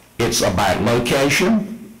 It's about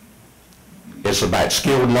location, it's about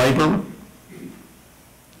skilled labor,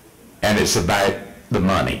 and it's about the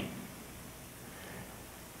money.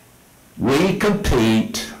 We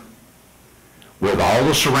compete with all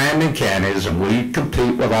the surrounding counties, and we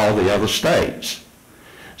compete with all the other states.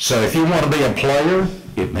 So if you want to be a player,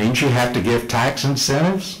 it means you have to give tax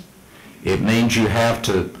incentives. It means you have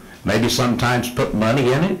to maybe sometimes put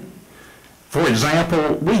money in it. For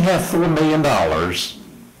example, we have $4 million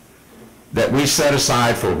that we set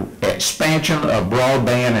aside for expansion of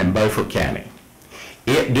broadband in Beaufort County.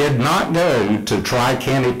 It did not go to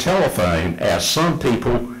Tri-County Telephone, as some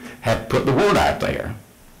people have put the word out there.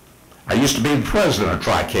 I used to be the president of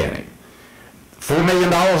Tri-County. $4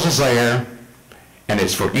 million is there, and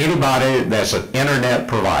it's for anybody that's an internet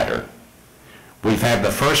provider. We've had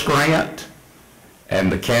the first grant, and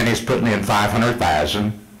the county's putting in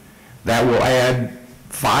 $500,000. That will add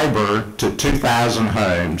fiber to 2,000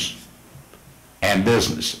 homes and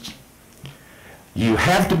businesses. You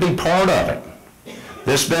have to be part of it.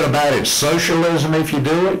 This bit about it's socialism if you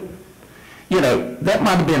do it, you know, that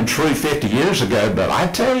might have been true 50 years ago, but I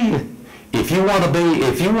tell you, if you want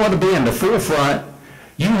to be in the forefront,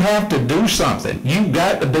 you have to do something. You've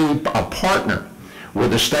got to be a partner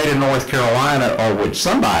with the state of North Carolina or with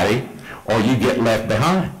somebody, or you get left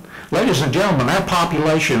behind. Ladies and gentlemen, our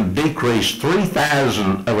population decreased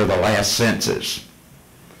 3,000 over the last census.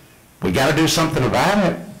 We got to do something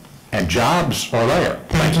about it, and jobs are there.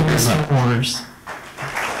 Thank you, Mr. Waters.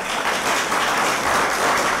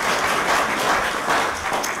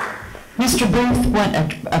 Mr. Booth, what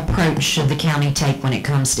approach should the county take when it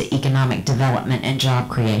comes to economic development and job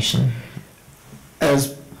creation?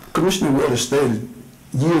 As Commissioner Waters stated,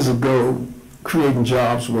 years ago, creating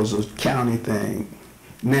jobs was a county thing.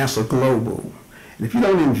 Now it's a global. And if you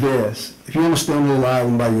don't invest, if you want to stay on the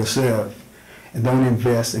island by yourself and don't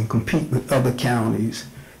invest and compete with other counties,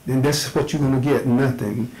 then that's what you're going to get,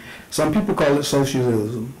 nothing. Some people call it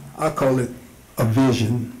socialism. I call it a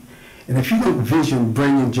vision. And if you don't vision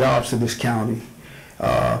bringing jobs to this county,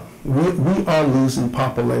 we are losing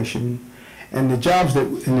population. And the jobs that,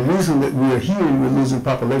 and the reason that we're here and we're losing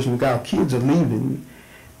population, because our kids are leaving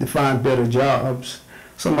to find better jobs.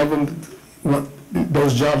 Some of them want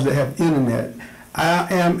those jobs that have internet. I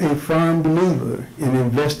am a firm believer in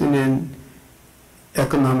investing in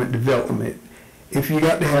economic development. If you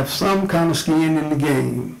got to have some kind of skin in the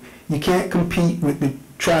game, you can't compete with the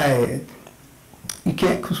triad. You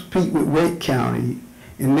can't compete with Wake County,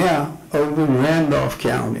 and now over in Randolph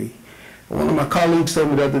County. One of my colleagues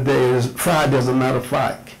told me the other day, Friday as a matter of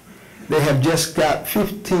fact, they have just got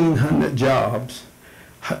 1,500 jobs.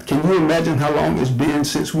 Can you imagine how long it's been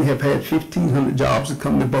since we have had 1,500 jobs that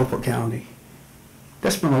come to Beaufort County?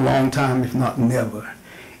 That's been a long time, if not never.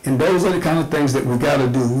 And those are the kind of things that we got to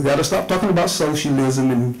do. We got to stop talking about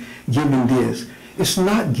socialism and giving this. It's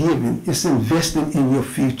not giving, it's investing in your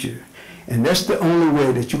future. And that's the only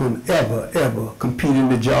way that you're going to ever compete in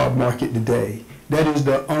the job market today. That is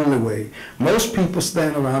the only way. Most people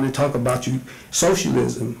stand around and talk about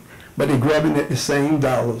socialism, but they're grabbing at the same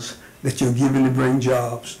dollars that you're giving to bring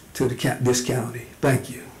jobs to this county. Thank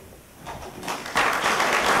you.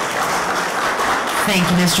 Thank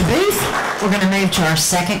you, Mr. Booth. We're going to move to our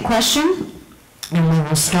second question, and we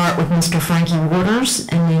will start with Mr. Frankie Waters,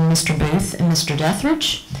 and then Mr. Booth and Mr.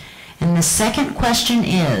 Deatherage. And the second question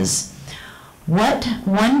is, what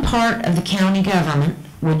one part of the county government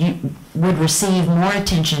would receive more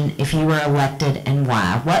attention if you were elected, and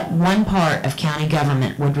why? What one part of county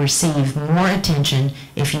government would receive more attention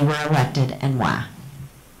if you were elected, and why?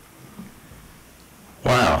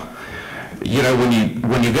 Wow. You know,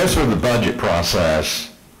 when you go through the budget process,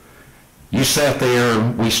 you sit there,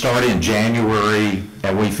 we start in January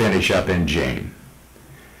and we finish up in June.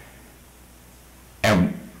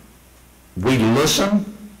 And we listen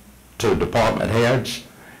to department heads,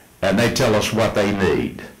 and they tell us what they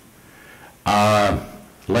need.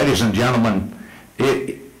 Ladies and gentlemen,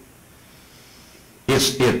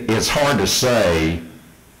 it's hard to say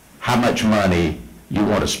how much money you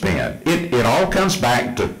want to spend. It all comes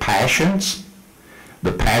back to passions,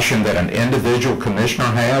 the passion that an individual commissioner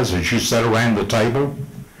has as you sit around the table.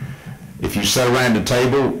 If you sit around the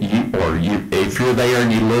table, if you're there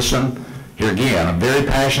and you listen, Here again, I'm very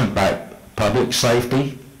passionate about public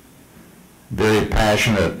safety, very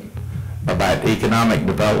passionate about economic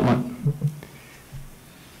development.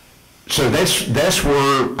 So that's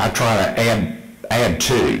where I try to add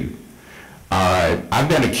to. I've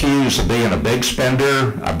been accused of being a big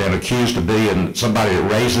spender. I've been accused of being somebody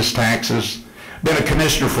that raises taxes. Been a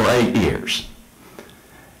commissioner for 8 years.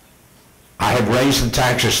 I have raised the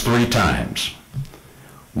taxes 3 times.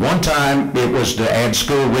 One time it was to add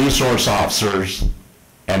school resource officers,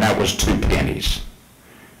 and that was 2 pennies.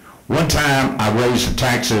 One time I raised the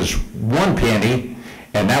taxes 1 penny,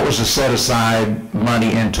 and that was to set aside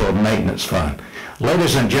money into a maintenance fund.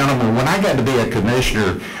 Ladies and gentlemen, when I got to be a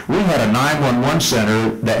commissioner, we had a 911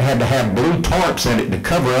 center that had to have blue tarps in it to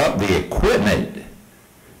cover up the equipment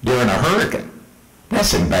during a hurricane.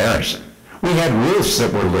 That's embarrassing. We had roofs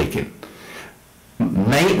that were leaking.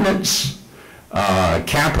 Maintenance,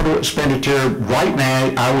 capital expenditure, right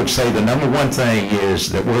now I would say the number one thing is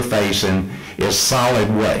that we're facing is solid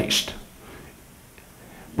waste.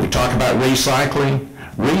 We talk about recycling.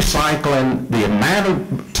 Recycling, the amount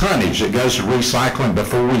of tonnage that goes to recycling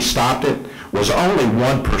before we stopped it was only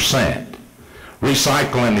 1%.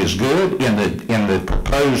 Recycling is good in the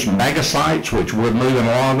proposed mega sites, which we're moving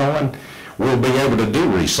along on. We'll be able to do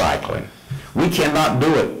recycling. We cannot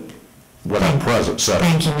do it with our present setup.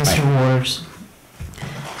 Thank you, Mr. Waters.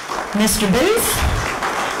 Mr. Booth?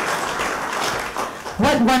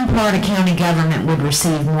 What one part of county government would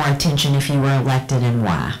receive more attention if you were elected, and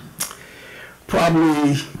why?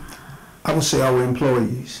 Probably, I would say our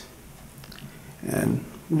employees. And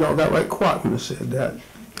y'all got right quiet when I said that.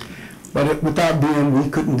 But without them, we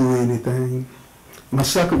couldn't do anything. My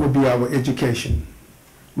second would be our education.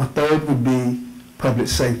 My third would be public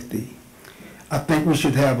safety. I think we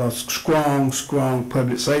should have a strong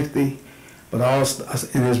public safety, but also,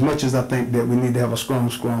 and as much as I think that we need to have a strong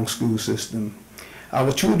school system.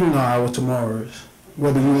 Our children are our tomorrows,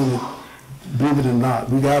 whether we really believe it or not.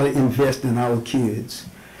 We got to invest in our kids.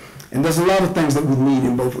 And there's a lot of things that we need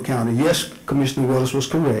in Beaufort County. Yes, Commissioner Willis was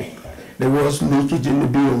correct. There was leakage in the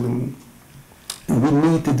building, and we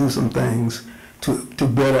need to do some things to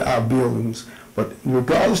better our buildings. But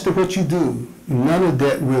regardless of what you do, none of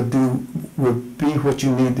that will be what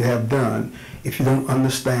you need to have done if you don't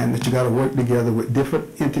understand that you got to work together with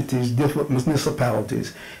different entities, different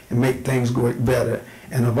municipalities, and make things go better.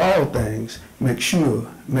 And of all things, make sure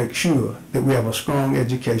that we have a strong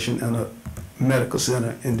education and a medical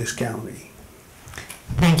center in this county.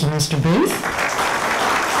 Thank you, Mr. Booth.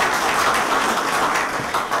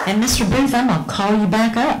 And Mr. Booth, I'm going to call you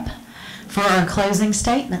back up for our closing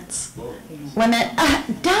statements. Wait a minute.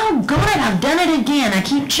 Doggone it, I've done it again. I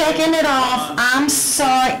keep checking it off. I'm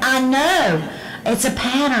sorry. I know. It's a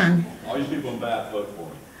pattern. All you people in Bath vote for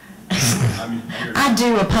me. I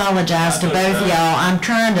do apologize to both y'all. I'm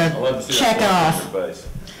trying to check off.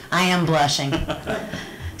 I am blushing.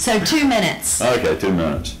 So 2 minutes. Okay, 2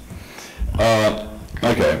 minutes.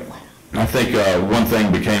 Okay. I think one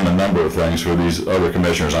thing became a number of things for these other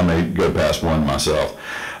commissioners. I may go past one myself.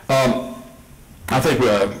 I think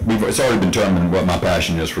it's already been determined what my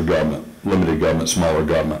passion is for government, limited government, smaller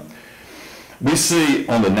government. We see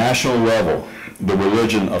on the national level the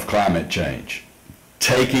religion of climate change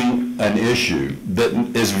taking an issue that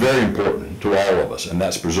is very important to all of us, and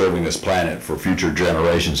that's preserving this planet for future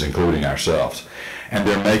generations, including ourselves. And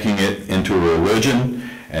they're making it into a religion,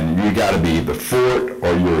 and you got to be either for it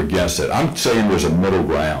or you're against it. I'm saying there's a middle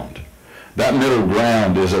ground. That middle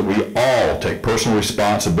ground is that we all take personal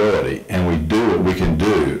responsibility and we do what we can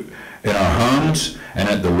do in our homes and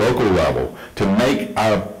at the local level to make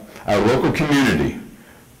our local community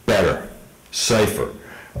better, safer,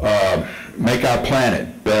 make our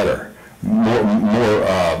planet better, more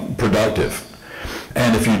productive.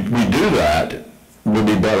 And if we do that, we'll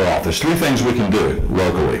be better off. There's 3 things we can do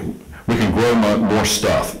locally. We can grow more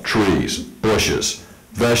stuff, trees, bushes,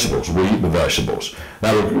 vegetables. We eat the vegetables.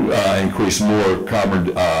 That will increase more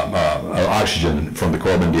carbon, oxygen from the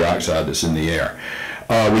carbon dioxide that's in the air.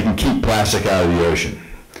 We can keep plastic out of the ocean.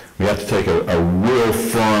 We have to take a real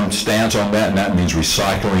firm stance on that, and that means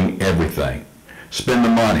recycling everything. Spend the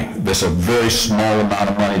money. There's a very small amount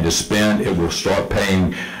of money to spend. It will start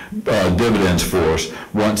paying dividends for us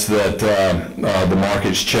once that the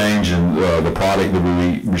markets change and the product that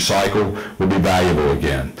we recycle will be valuable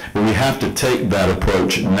again. But we have to take that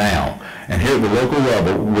approach now. And here at the local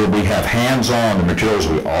level, where we have hands-on the materials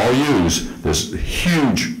we all use, there's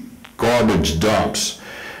huge garbage dumps,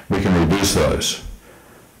 we can reduce those.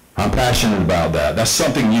 I'm passionate about that. That's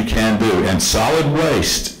something you can do. And solid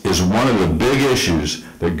waste is one of the big issues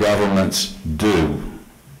that governments do.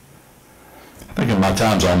 I Thinking my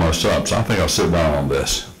time's almost up, so I think I'll sit down on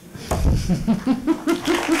this.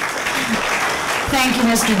 Thank you,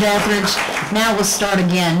 Mr. Dethridge. Now we'll start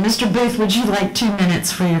again. Mr. Booth, would you like 2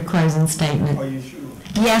 minutes for your closing statement? Are you sure?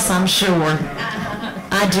 Yes, I'm sure.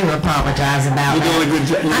 I do apologize about You're that. doing a good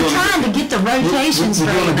job. I'm trying to get the rotation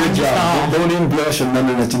straight. You're doing a good I'm just job. all- Don't even blush or none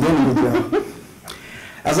of that. You're doing a good job.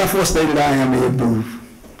 As I first stated, I am Ed Booth.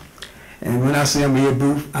 And when I say I'm Ed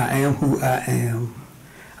Booth, I am who I am.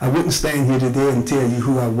 I wouldn't stand here today and tell you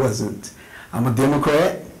who I wasn't. I'm a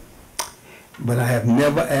Democrat, but I have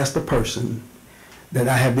never asked a person that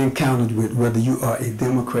I have encountered with whether you are a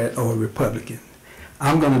Democrat or a Republican.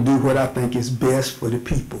 I'm going to do what I think is best for the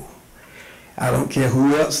people. I don't care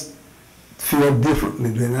who else feel differently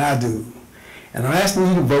than I do. And I'm asking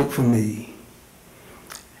you to vote for me.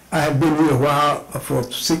 I have been here a while for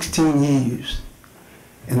 16 years.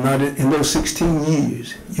 And not in those 16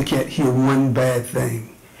 years, you can't hear one bad thing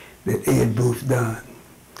that Ed Booth done.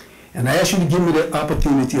 And I ask you to give me the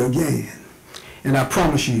opportunity again. And I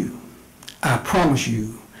promise you,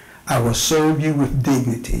 I will serve you with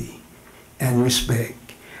dignity and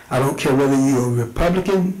respect. I don't care whether you're a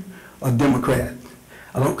Republican or Democrat.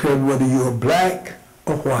 I don't care whether you're black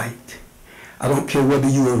or white. I don't care whether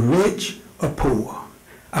you're rich or poor.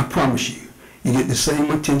 I promise you, you get the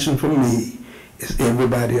same attention from me as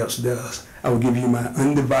everybody else does. I will give you my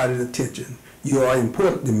undivided attention. You are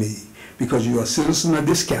important to me because you are a citizen of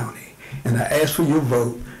this county, and I ask for your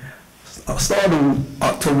vote. Start on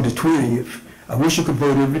October the 20th. I wish you could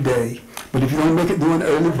vote every day, but if you don't make it during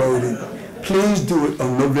early voting, please do it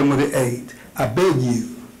on November the 8th. I beg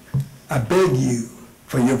you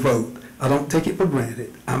for your vote. I don't take it for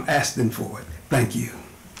granted. I'm asking for it. Thank you.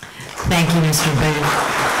 Thank you, Mr. Booth.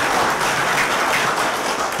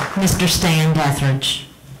 Mr. Stan Dethridge.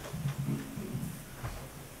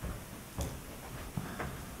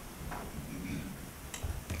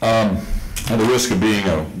 At the risk of being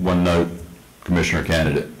a one-note commissioner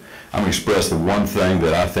candidate, I'm going to express the one thing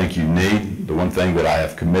that I think you need, the one thing that I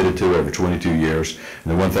have committed to over 22 years,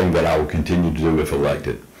 and the one thing that I will continue to do if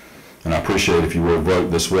elected. And I appreciate if you will vote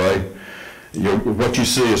this way. What you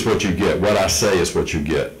see is what you get. What I say is what you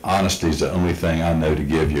get. Honesty is the only thing I know to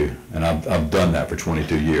give you, and I've done that for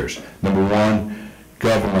 22 years. Number one,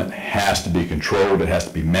 government has to be controlled, it has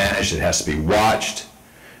to be managed, it has to be watched,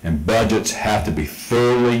 and budgets have to be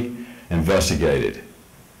thoroughly investigated.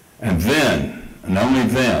 And then, and only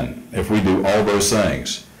then, if we do all those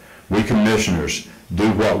things, we commissioners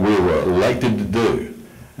do what we were elected to do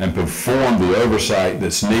and perform the oversight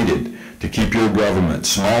that's needed to keep your government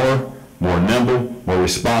smaller, more nimble, more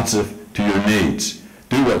responsive to your needs.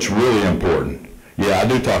 Do what's really important. Yeah, I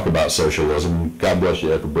do talk about socialism. God bless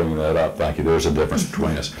you, Ed, for bringing that up. Thank you. There's a difference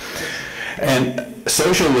between us. And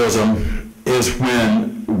socialism is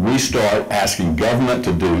when we start asking government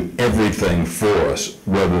to do everything for us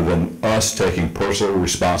rather than us taking personal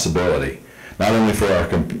responsibility, not only for our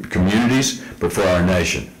communities, but for our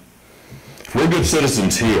nation. If we're good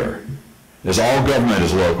citizens here, as all government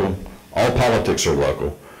is local, all politics are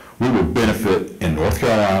local, we will benefit in North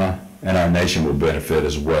Carolina, and our nation will benefit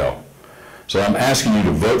as well. So I'm asking you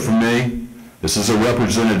to vote for me. This is a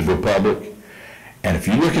representative republic. And if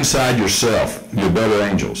you look inside yourself, your better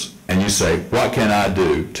angels, and you say, what can I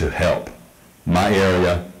do to help my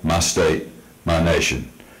area, my state, my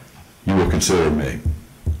nation, you will consider me.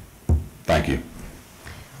 Thank you.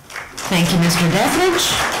 Thank you, Mr.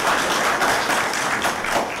 Dethridge.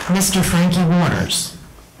 Mr. Frankie Waters.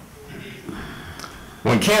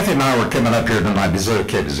 When Kathy and I were coming up here tonight, is it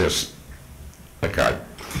okay? Is this okay?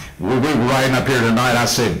 We were riding up here tonight. I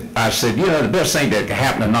said, you know, the best thing that could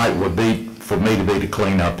happen tonight would be for me to be the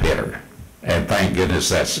cleanup hitter, and thank goodness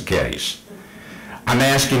that's the case. I'm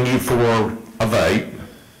asking you for a vote,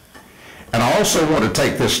 and I also want to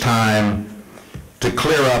take this time to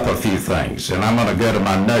clear up a few things, and I'm going to go to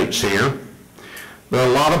my notes here. There are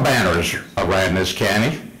a lot of banners around this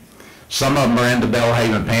county. Some of them are in the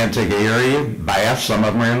Belhaven, Pantigga area, Bath, some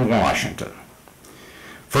of them are in Washington.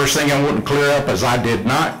 First thing I want to clear up is I did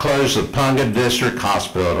not close the Punga District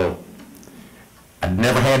Hospital. I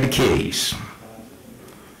never had the keys.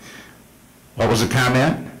 What was the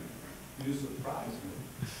comment? You surprised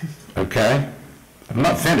me. Okay, I'm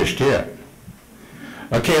not finished yet.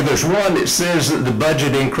 Okay, there's one that says that the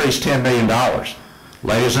budget increased $10 million.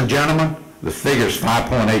 Ladies and gentlemen, the figure is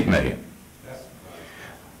 $5.8 million.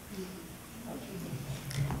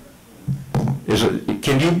 Is it,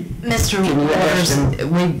 can you? Mr. Waters,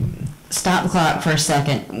 we stop the clock for a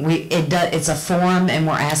second. It's a forum and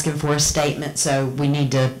we're asking for a statement, so we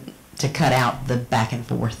need to cut out the back and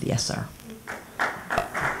forth. Yes, sir.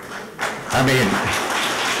 I mean,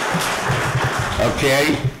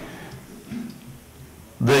 Okay?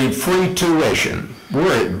 The free tuition.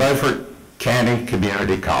 We're at Beaufort County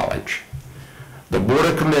Community College. The Board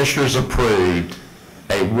of Commissioners approved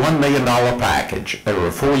a $1 million package over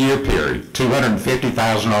a 4-year period,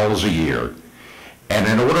 $250,000 a year. And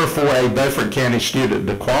in order for a Beaufort County student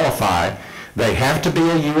to qualify, they have to be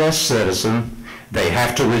a U.S. citizen, they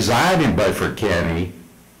have to reside in Beaufort County,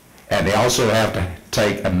 and they also have to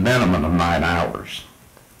take a minimum of 9 hours.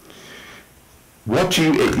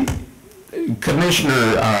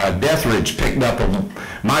 Commissioner Deathridge picked up on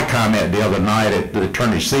my comment the other night at the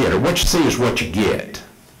Attorney's Theater. What you see is what you get.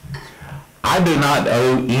 I do not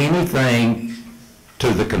owe anything to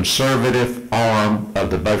the conservative arm of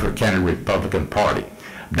the Beaufort County Republican Party.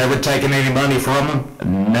 Never taken any money from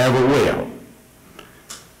them, never will.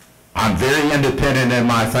 I'm very independent in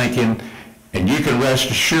my thinking, and you can rest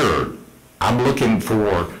assured I'm looking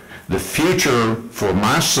for the future for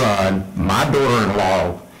my son, my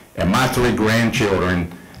daughter-in-law, and my 3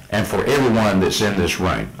 grandchildren, and for everyone that's in this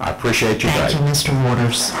room. I appreciate you. Thank you, Mr.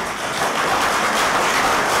 Waters.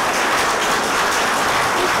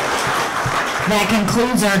 That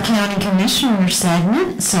concludes our county commissioner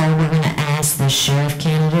segment, so we're going to ask the sheriff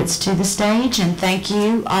candidates to the stage, and thank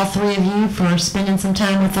you, all 3 of you, for spending some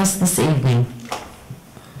time with us this evening.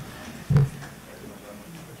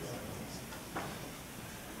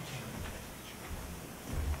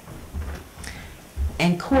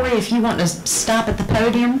 And Corey, if you want to stop at the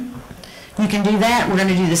podium, you can do that. We're going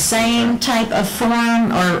to do the same type of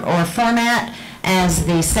form or format as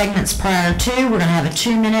the segments prior to. We're going to have a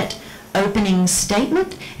 2-minute opening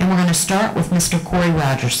statement, and we're going to start with Mr. Corey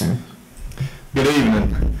Rogerson. Good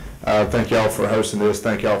evening. Thank y'all for hosting this.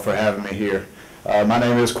 Thank y'all for having me here. My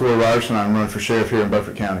name is Corey Rogerson. I'm running for sheriff here in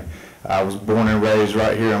Beaufort County. I was born and raised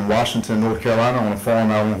right here in Washington, North Carolina, on a farm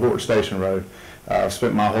out on Horton Station Road. I've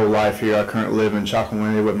spent my whole life here. I currently live in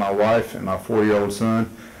Chocowinity with my wife and my 4-year-old son.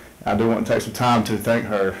 I do want to take some time to thank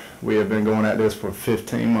her. We have been going at this for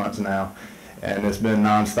 15 months now, and it's been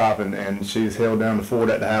nonstop, and she's held down the fort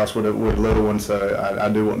at the house with a little one, so I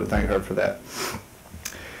do want to thank her for that.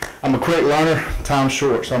 I'm a quick learner, time's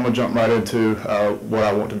short, so I'm going to jump right into what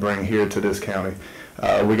I want to bring here to this county.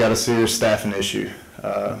 We got a serious staffing issue.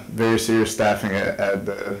 Very serious staffing at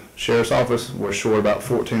the sheriff's office. We're short about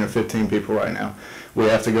 14 or 15 people right now. We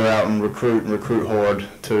have to go out and recruit hard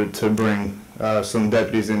to bring some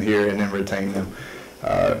deputies in here and then retain them.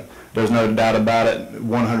 There's no doubt about it.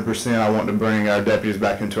 100% I want to bring our deputies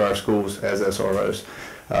back into our schools as SROs.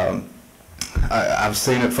 I've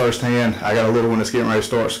seen it firsthand. I got a little one that's getting ready to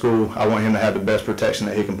start school. I want him to have the best protection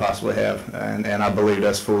that he can possibly have, and I believe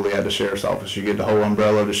that's fully at the sheriff's office. You get the whole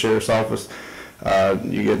umbrella of the sheriff's office.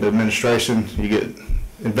 You get the administration, you get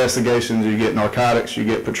investigations, you get narcotics, you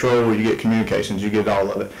get patrol, you get communications, you get all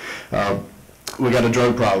of it. We got a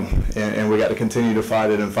drug problem, and we got to continue to fight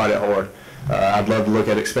it and fight it hard. I'd love to look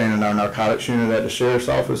at expanding our narcotics unit at the sheriff's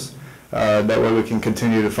office. That way we can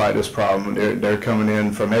continue to fight this problem. They're coming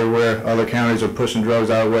in from everywhere. Other counties are pushing drugs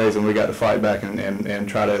our ways, and we got to fight back and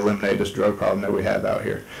try to eliminate this drug problem that we have out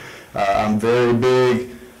here. I'm very big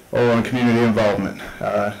on community involvement.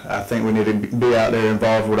 I think we need to be out there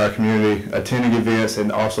involved with our community, attending events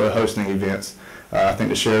and also hosting events. I think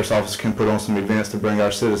the sheriff's office can put on some events to bring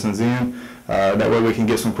our citizens in. That way we can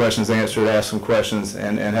get some questions answered, ask some questions,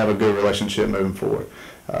 and have a good relationship moving forward.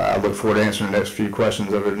 I look forward to answering the next few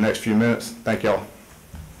questions over the next few minutes. Thank y'all.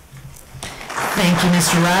 Thank you,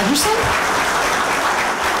 Mr. Rogerson.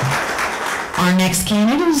 Our next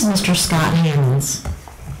candidate is Mr. Scott Hammonds.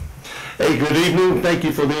 Hey, good evening. Thank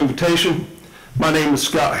you for the invitation. My name is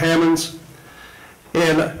Scott Hammonds,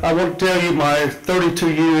 and I want to tell you my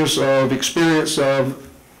 32 years of experience of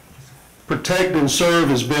protect and serve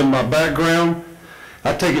has been my background.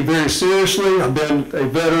 I take it very seriously. I've been a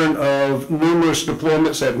veteran of numerous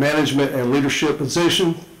deployments at management and leadership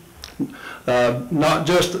positions, not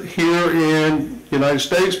just here in the United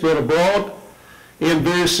States, but abroad in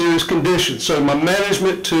very serious conditions. So my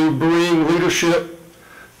management to bring leadership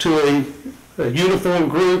to a uniform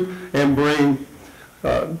group and bring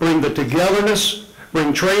the togetherness,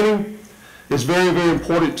 bring training is very, very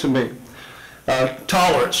important to me.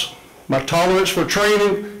 Tolerance. My tolerance for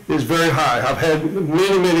training is very high. I've had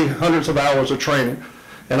many, many hundreds of hours of training.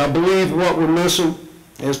 And I believe what we're missing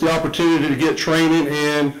is the opportunity to get training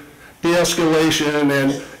in de-escalation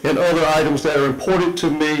and other items that are important to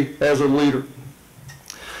me as a leader.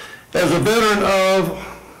 As a veteran of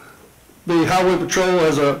the Highway Patrol,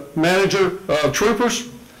 as a manager of troopers,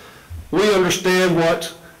 we understand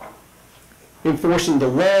what enforcing the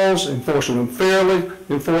laws, enforcing them fairly,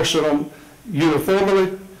 enforcing them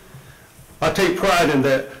uniformly. I take pride in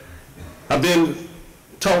that. I've been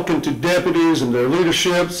talking to deputies and their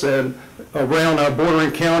leaderships and around our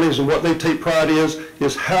bordering counties, and what they take pride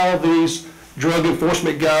is how these drug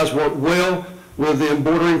enforcement guys work well with the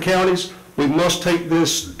bordering counties. We must take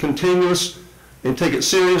this continuous and take it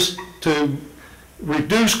serious to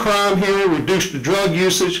reduce crime here, reduce the drug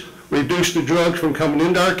usage, reduce the drugs from coming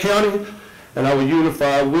into our county, and I will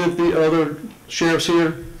unify with the other sheriffs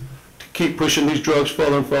here to keep pushing these drugs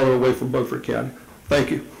further and further away from Beaufort County. Thank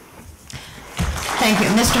you. Thank you.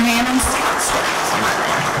 Mr. Hammonds?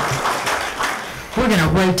 We're going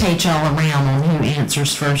to rotate y'all around on who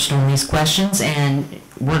answers first on these questions, and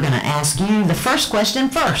we're going to ask you the first question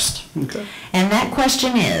first. Okay. And that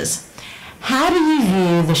question is, how do you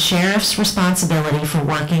view the sheriff's responsibility for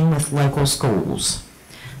working with local schools?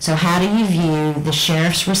 So how do you view the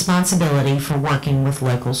sheriff's responsibility for working with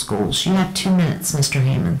local schools? You have 2 minutes, Mr.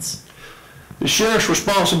 Hammonds. The sheriff's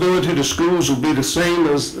responsibility to schools will be the same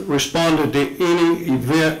as responding to any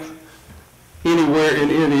event anywhere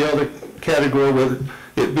in any other category, whether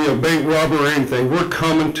it be a bank robbery or anything. We're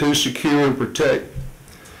coming to secure and protect.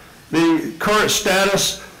 The current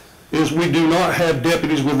status is we do not have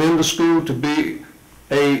deputies within the school to be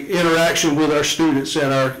an interaction with our students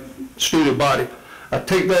and our student body. I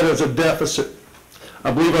take that as a deficit.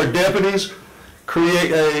 I believe our deputies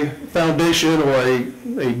create a foundation or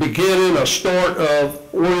a beginning, a start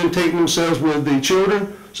of orientating themselves with the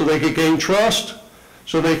children so they can gain trust,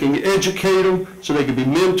 so they can educate them, so they can be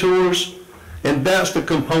mentors, and that's the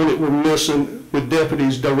component we're missing with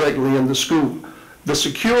deputies directly in the school. The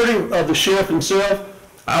security of the sheriff himself,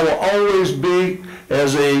 I will always be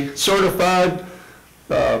as a certified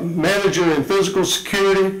manager in physical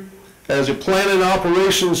security, as a planning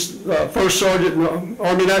operations first sergeant in the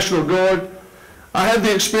Army National Guard. I had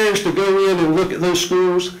the experience to go in and look at those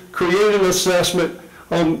schools, create an assessment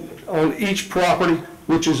on each property,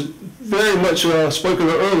 which is very much spoken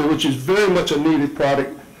of earlier, which is very much a needed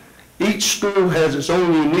product. Each school has its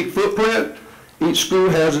own unique footprint. Each school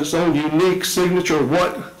has its own unique signature of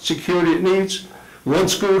what security it needs. One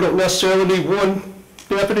school don't necessarily need one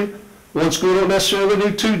deputy. One school don't necessarily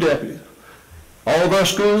need 2 deputies. All of our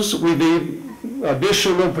schools, we need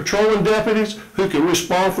additional patrolling deputies who can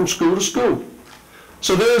respond from school to school.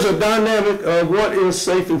 So there's a dynamic of what is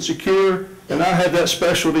safe and secure, and I have that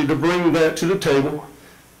specialty to bring that to the table,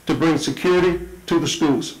 to bring security to the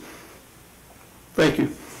schools. Thank you.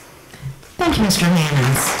 Thank you, Mr.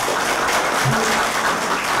 Hammonds.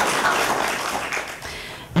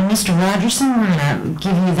 And Mr. Rogerson, we're going to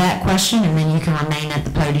give you that question, and then you can remain at the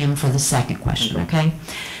podium for the second question, okay?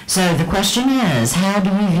 So the question is, how do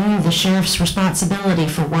you view the sheriff's responsibility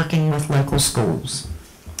for working with local schools?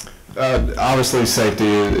 Obviously, safety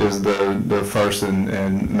is the first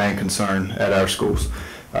and main concern at our schools.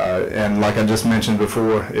 And like I just mentioned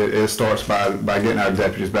before, it starts by getting our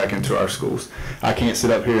deputies back into our schools. I can't sit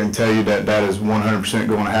up here and tell you that that is 100%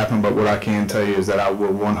 going to happen, but what I can tell you is that I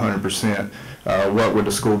will 100% work with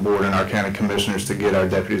the school board and our county commissioners to get our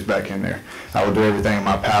deputies back in there. I will do everything in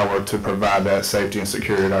my power to provide that safety and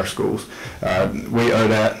security at our schools. We owe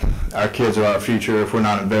that. Our kids are our future. If we're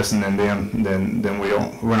not investing in them, then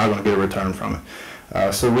we're not going to get a return from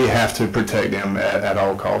it. So we have to protect them at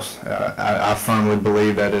all costs. I firmly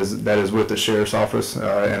believe that is with the sheriff's office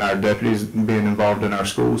and our deputies being involved in our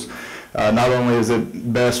schools. Not only is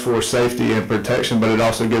it best for safety and protection, but it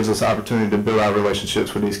also gives us opportunity to build our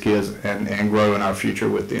relationships with these kids and grow in our future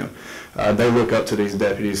with them. They look up to these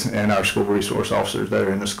deputies and our school resource officers that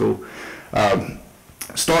are in the school.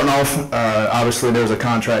 Starting off, obviously there's a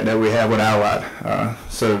contract that we have with Allied.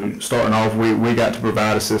 So starting off, we got to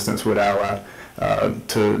provide assistance with Allied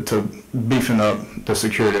to beefing up the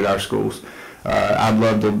security at our schools. I'd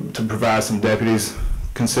love to provide some deputies.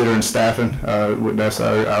 Considering staffing, that's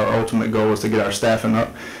our ultimate goal, is to get our staffing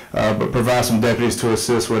up, but provide some deputies to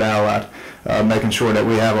assist with Allied, making sure that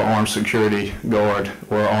we have an armed security guard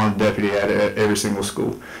or armed deputy at every single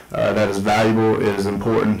school. That is valuable, it is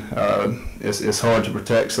important. It's hard to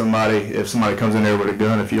protect somebody if somebody comes in there with a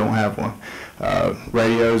gun if you don't have one.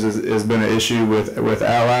 Radios has been an issue with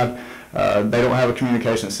Allied. They don't have a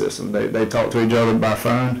communication system. They talk to each other by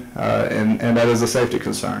phone, and that is a safety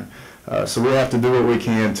concern. So we have to do what we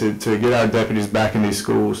can to get our deputies back in these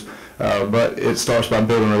schools, but it starts by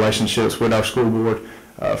building relationships with our school board.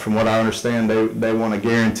 From what I understand, they want to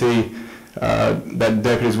guarantee that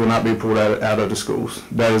deputies will not be pulled out of the schools.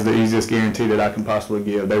 That is the easiest guarantee that I can possibly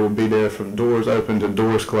give. They will be there from doors open to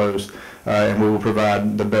doors closed, and we will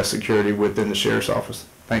provide the best security within the sheriff's office.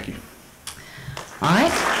 Thank you. All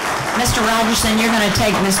right. Mr. Rogerson, you're going to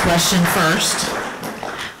take this question first,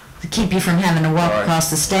 to keep you from having to walk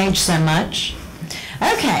across the stage so much.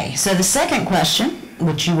 Okay, so the second question,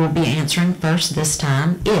 which you will be answering first this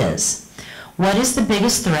time, is what is the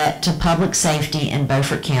biggest threat to public safety in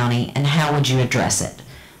Beaufort County and how would you address it?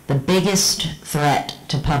 The biggest threat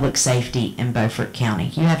to public safety in Beaufort County.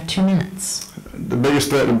 You have 2 minutes. The biggest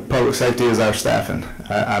threat to public safety is our staffing.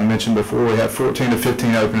 I mentioned before we have 14 to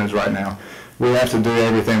 15 openings right now. We have to do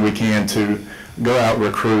everything we can to go out,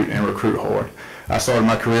 recruit, and recruit hard. I started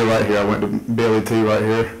my career right here. I went to BLET right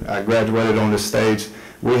here. I graduated on this stage.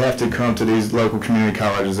 We have to come to these local community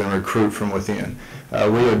colleges and recruit from within.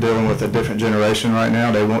 We are dealing with a different generation right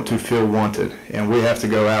now. They want to feel wanted, and we have to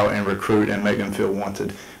go out and recruit and make them feel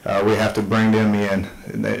wanted. We have to bring them in.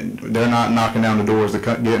 They're not knocking down the doors to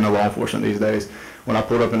get into law enforcement these days. When I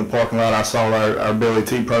pulled up in the parking lot, I saw our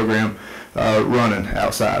BLET program running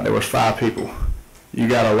outside. There was 5 people. You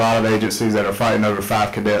got a lot of agencies that are fighting over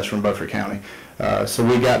 5 cadets from Beaufort County. So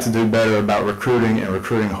we got to do better about recruiting and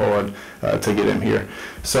recruiting hard to get them here.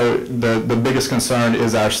 So the biggest concern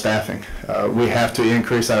is our staffing. We have to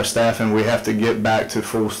increase our staff and we have to get back to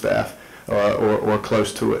full staff or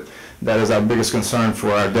close to it. That is our biggest concern for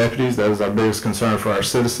our deputies. That is our biggest concern for our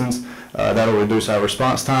citizens. That will reduce our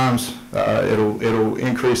response times. It'll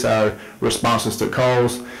increase our responses to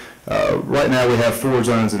calls. Right now we have 4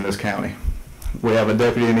 zones in this county. We have a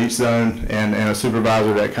deputy in each zone and a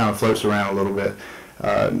supervisor that kind of floats around a little bit.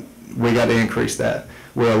 We got to increase that.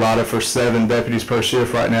 We're allotted for 7 deputies per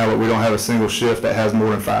shift right now, but we don't have a single shift that has more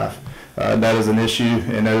than 5. That is an issue,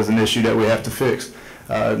 and that is an issue that we have to fix.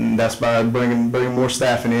 That's by bringing more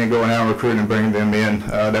staffing in, going out and recruiting and bringing them in.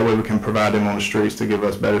 That way we can provide them on the streets to give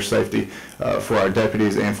us better safety for our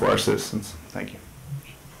deputies and for our citizens. Thank you.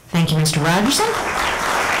 Thank you, Mr. Rogerson.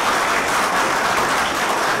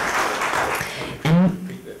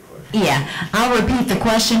 Yeah, I'll repeat the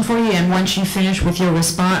question for you, and once you finish with your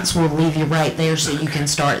response, we'll leave you right there so you can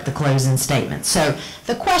start the closing statement. So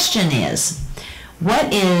the question is,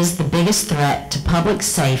 what is the biggest threat to public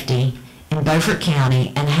safety in Beaufort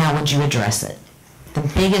County, and how would you address it? The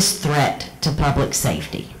biggest threat to public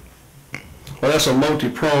safety. Well, that's a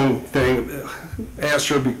multi-pronged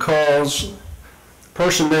answer because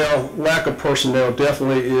personnel, lack of personnel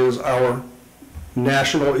definitely is our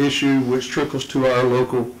national issue, which trickles to our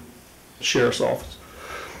local sheriff's office.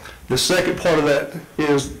 The second part of that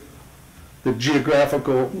is the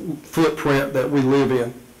geographical footprint that we live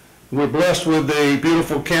in. We're blessed with a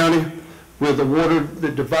beautiful county with the water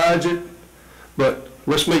that divides it, but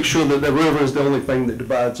let's make sure that the river is the only thing that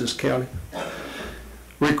divides this county.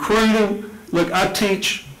 Recruiting, look, I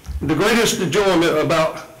teach, the greatest enjoyment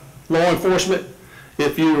about law enforcement,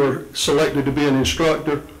 if you are selected to be an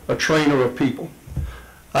instructor, a trainer of people.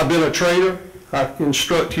 I've been a trainer. I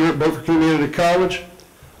instruct here at Beaufort Community College.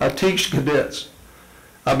 I teach cadets.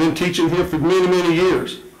 I've been teaching here for many, many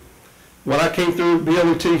years. When I came through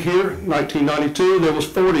BLET here in 1992, there was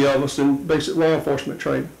 40 of us in basic law enforcement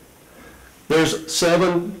training. There's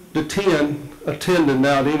 7 to 10 attending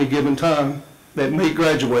now at any given time that may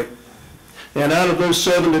graduate. And out of those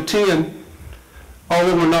 7 to 10, all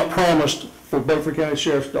of them are not promised for Beaufort County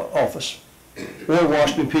Sheriff's Office or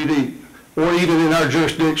Washington PD or even in our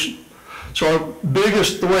jurisdiction. So our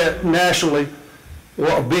biggest threat nationally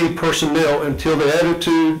will be personnel until the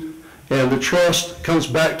attitude and the trust comes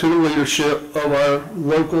back to the leadership of our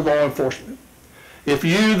local law enforcement. If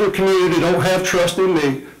you, the community, don't have trust in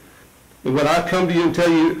me, and when I come to you and tell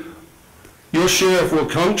you your sheriff will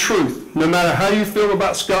come truth, no matter how you feel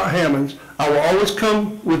about Scott Hammonds, I will always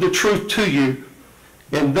come with the truth to you,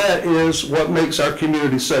 and that is what makes our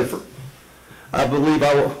community safer. I believe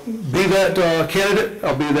I will be that candidate,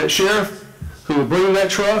 I'll be that sheriff who will bring that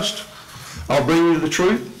trust. I'll bring you the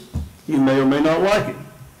truth. You may or may not like it.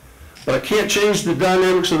 But I can't change the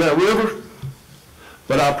dynamics of that river,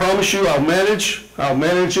 but I promise you I'll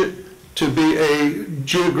manage it to be a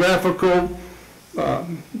geographical,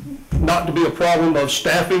 not to be a problem of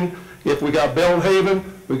staffing. If we got Belhaven,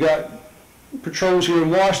 we got patrols here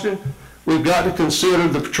in Washington, we've got to consider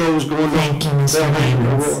the patrols going on. Thank you, Mr.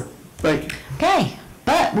 Hammonds. Thank you. Okay,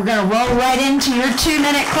 but we're going to roll right into your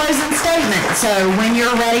 2-minute closing statement. So when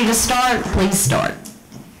you're ready to start, please start.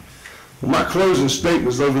 Well, my closing statement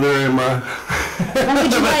is over there in my... Well,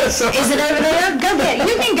 would you like, is it over there? Go get it.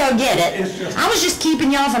 You can go get it. I was just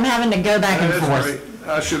keeping y'all from having to go back and forth. Great.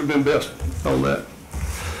 I should have been best on that.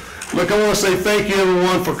 Look, I want to say thank you,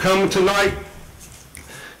 everyone, for coming tonight.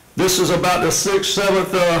 This is about the 6th,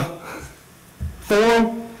 7th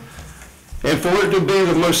forum, and for it to be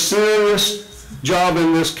the most serious job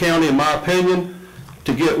in this county, in my opinion,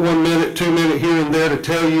 to get 1 minute, 2 minute here and there to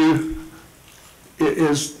tell you it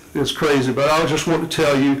is crazy. But I just want to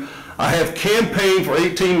tell you, I have campaigned for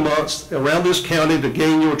 18 months around this county to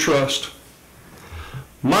gain your trust.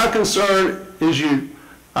 My concern is you.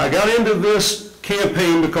 I got into this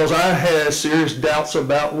campaign because I had serious doubts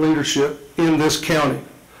about leadership in this county.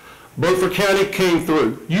 Beaufort County came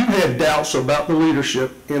through. You had doubts about the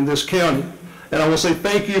leadership in this county. And I want to say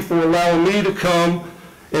thank you for allowing me to come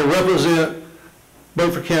and represent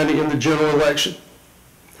Beaufort County in the general election.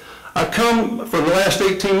 I come, for the last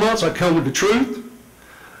 18 months, I come with the truth.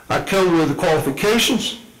 I come with the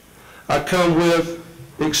qualifications. I come with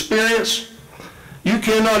experience. You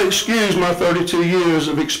cannot excuse my 32 years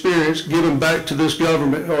of experience given back to this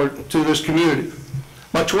government or to this community.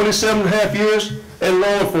 My 27 and a half years in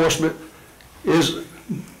law enforcement is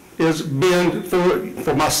been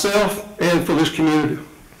for myself and for this community.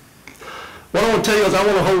 What I want to tell you is I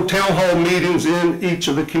want to hold town hall meetings in each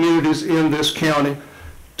of the communities in this county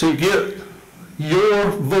to get your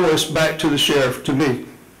voice back to the sheriff, to me.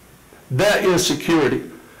 That is security.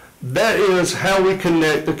 That is how we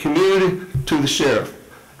connect the community to the sheriff.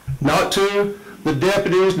 Not to the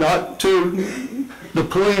deputies, not to the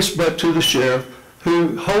police, but to the sheriff,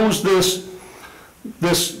 who holds this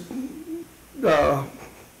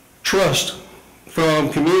trust from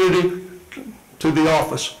community to the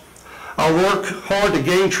office. I'll work hard to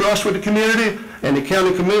gain trust with the community and the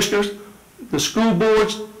county commissioners, the school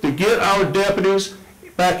boards, to get our deputies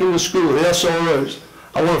back in the school, the SROs.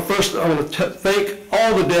 I want to thank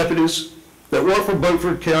all the deputies that work for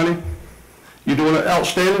Beaufort County. You're doing an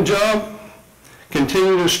outstanding job.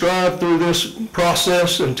 Continue to strive through this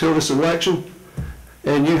process until this election.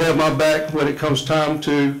 And you have my back when it comes time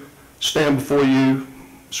to stand before you,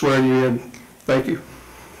 swearing you in. Thank you.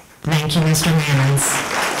 Thank you, Mr. Hammonds.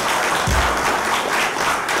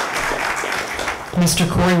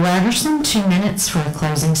 Mr. Corey Watterson, 2 minutes for a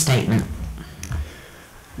closing statement.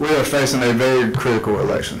 We are facing a very critical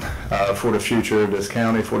election for the future of this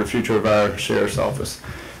county, for the future of our sheriff's office.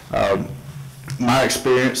 My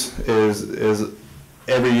experience is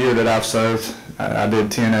every year that I've served, I did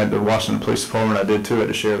 10 at the Washington Police Department, I did 2 at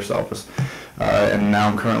the sheriff's office, and now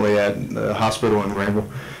I'm currently at the hospital in Greenville.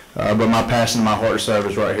 But my passion and my heart to serve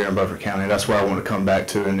is right here in Beaufort County. That's where I want to come back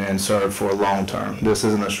to and serve for a long term. This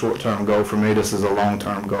isn't a short-term goal for me. This is a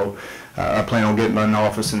long-term goal. I plan on getting in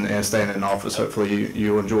office and staying in office. Hopefully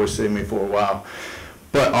you'll enjoy seeing me for a while.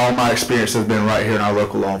 But all my experience has been right here in our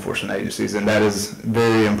local law enforcement agencies, and that is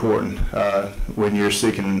very important when you're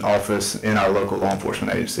seeking office in our local law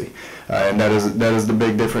enforcement agency. And that is the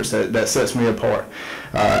big difference that sets me apart.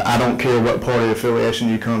 I don't care what party affiliation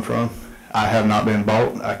you come from. I have not been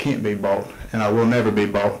bought, I can't be bought, and I will never be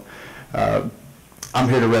bought. I'm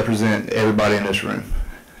here to represent everybody in this room.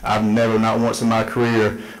 I've never, not once in my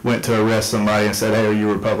career, went to arrest somebody and said, hey, are you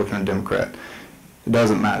a Republican or Democrat? It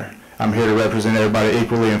doesn't matter. I'm here to represent everybody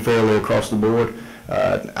equally and fairly across the board.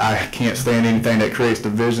 I can't stand anything that creates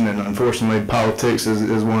division, and unfortunately politics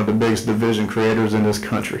is one of the biggest division creators in this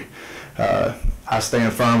country. I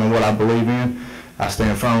stand firm in what I believe in. I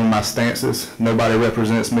stand firm in my stances. Nobody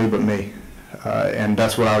represents me but me. And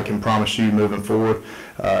that's what I can promise you moving forward.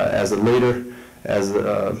 As a leader, as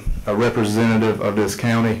a representative of this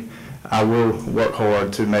county, I will work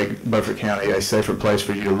hard to make Beaufort County a safer place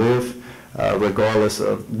for you to live, regardless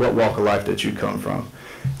of what walk of life that you come from.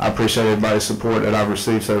 I appreciate everybody's support that I've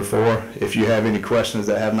received so far. If you have any questions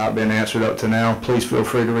that have not been answered up to now, please feel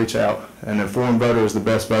free to reach out. An informed voter is the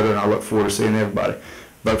best voter, and I look forward to seeing everybody.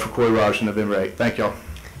 Vote for Corey Watterson, November 8th. Thank y'all.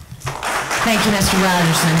 Thank you, Mr.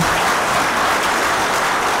 Watterson.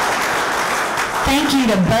 Thank you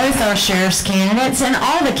to both our sheriff's candidates and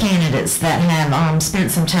all the candidates that have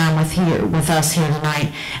spent some time with us here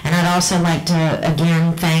tonight. And I'd also like to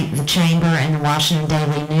again thank the Chamber and the Washington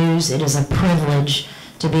Daily News. It is a privilege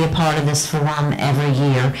to be a part of this forum every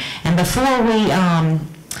year. And before we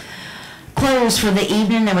close for the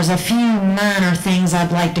evening, there was a few minor things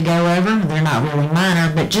I'd like to go over. They're not really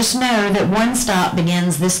minor, but just know that One Stop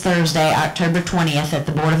begins this Thursday, October 20th at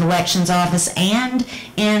the Board of Elections office and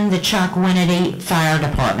in the Chocowinity Fire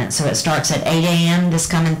Department. So it starts at 8 a.m. this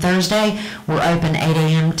coming Thursday. We're open 8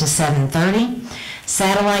 a.m. to 7:30.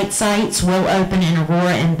 Satellite sites will open in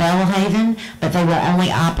Aurora and Belhaven, but they will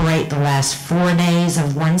only operate the last 4 days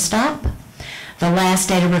of One Stop. The last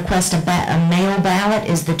day to request a mail ballot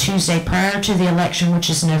is the Tuesday prior to the election, which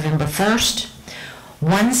is November 1st.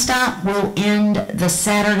 One Stop will end the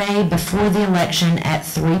Saturday before the election at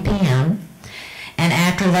 3 p.m. And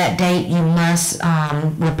after that date, you must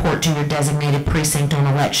report to your designated precinct on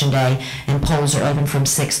Election Day, and polls are open from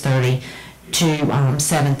 6:30 to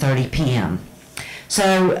 7:30 p.m.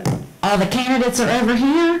 So All the candidates are over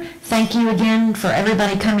here. Thank you again for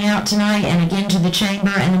everybody coming out tonight, and again to the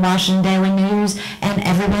Chamber and the Washington Daily News, and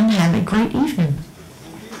everyone have a great evening.